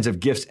 all kinds of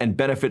gifts and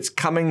benefits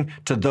coming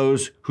to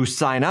those who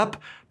sign up,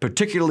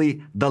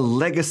 particularly the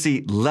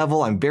legacy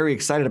level I'm very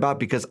excited about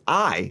because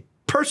I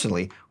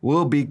personally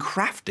will be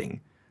crafting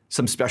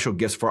some special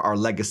gifts for our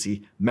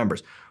legacy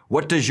members.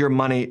 What does your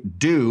money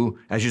do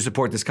as you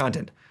support this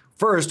content?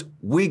 First,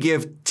 we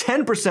give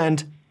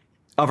 10%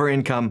 of our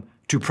income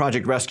to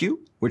Project Rescue,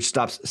 which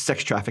stops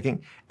sex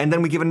trafficking. And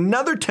then we give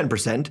another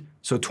 10%,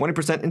 so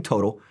 20% in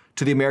total,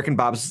 to the American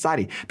Bible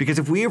Society. Because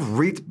if we have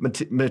reaped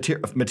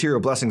material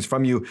blessings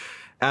from you,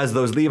 as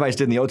those Levites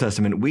did in the Old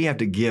Testament, we have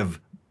to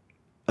give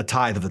a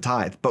tithe of the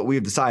tithe. But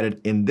we've decided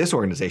in this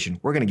organization,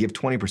 we're going to give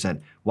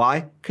 20%.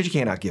 Why? Because you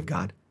can't outgive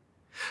God.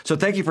 So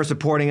thank you for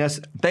supporting us.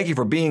 Thank you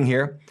for being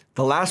here.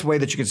 The last way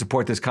that you can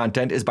support this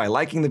content is by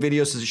liking the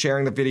video,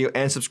 sharing the video,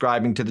 and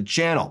subscribing to the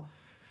channel.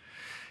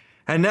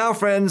 And now,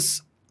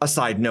 friends, a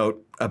side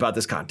note about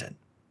this content.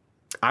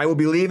 I will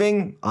be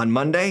leaving on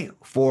Monday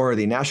for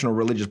the National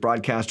Religious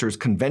Broadcasters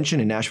Convention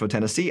in Nashville,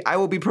 Tennessee. I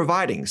will be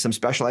providing some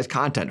specialized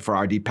content for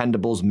our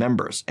Dependables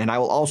members, and I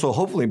will also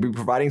hopefully be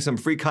providing some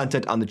free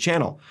content on the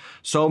channel.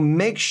 So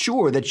make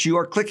sure that you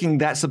are clicking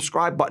that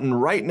subscribe button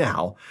right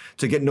now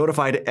to get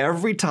notified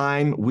every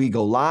time we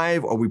go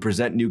live or we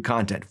present new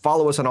content.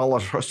 Follow us on all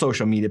our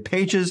social media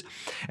pages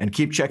and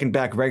keep checking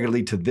back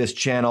regularly to this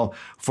channel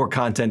for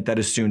content that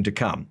is soon to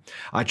come.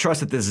 I trust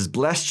that this has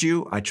blessed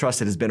you. I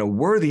trust it has been a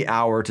worthy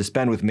hour to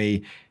spend with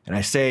me, and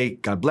I say,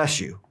 God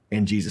bless you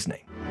in Jesus'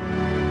 name.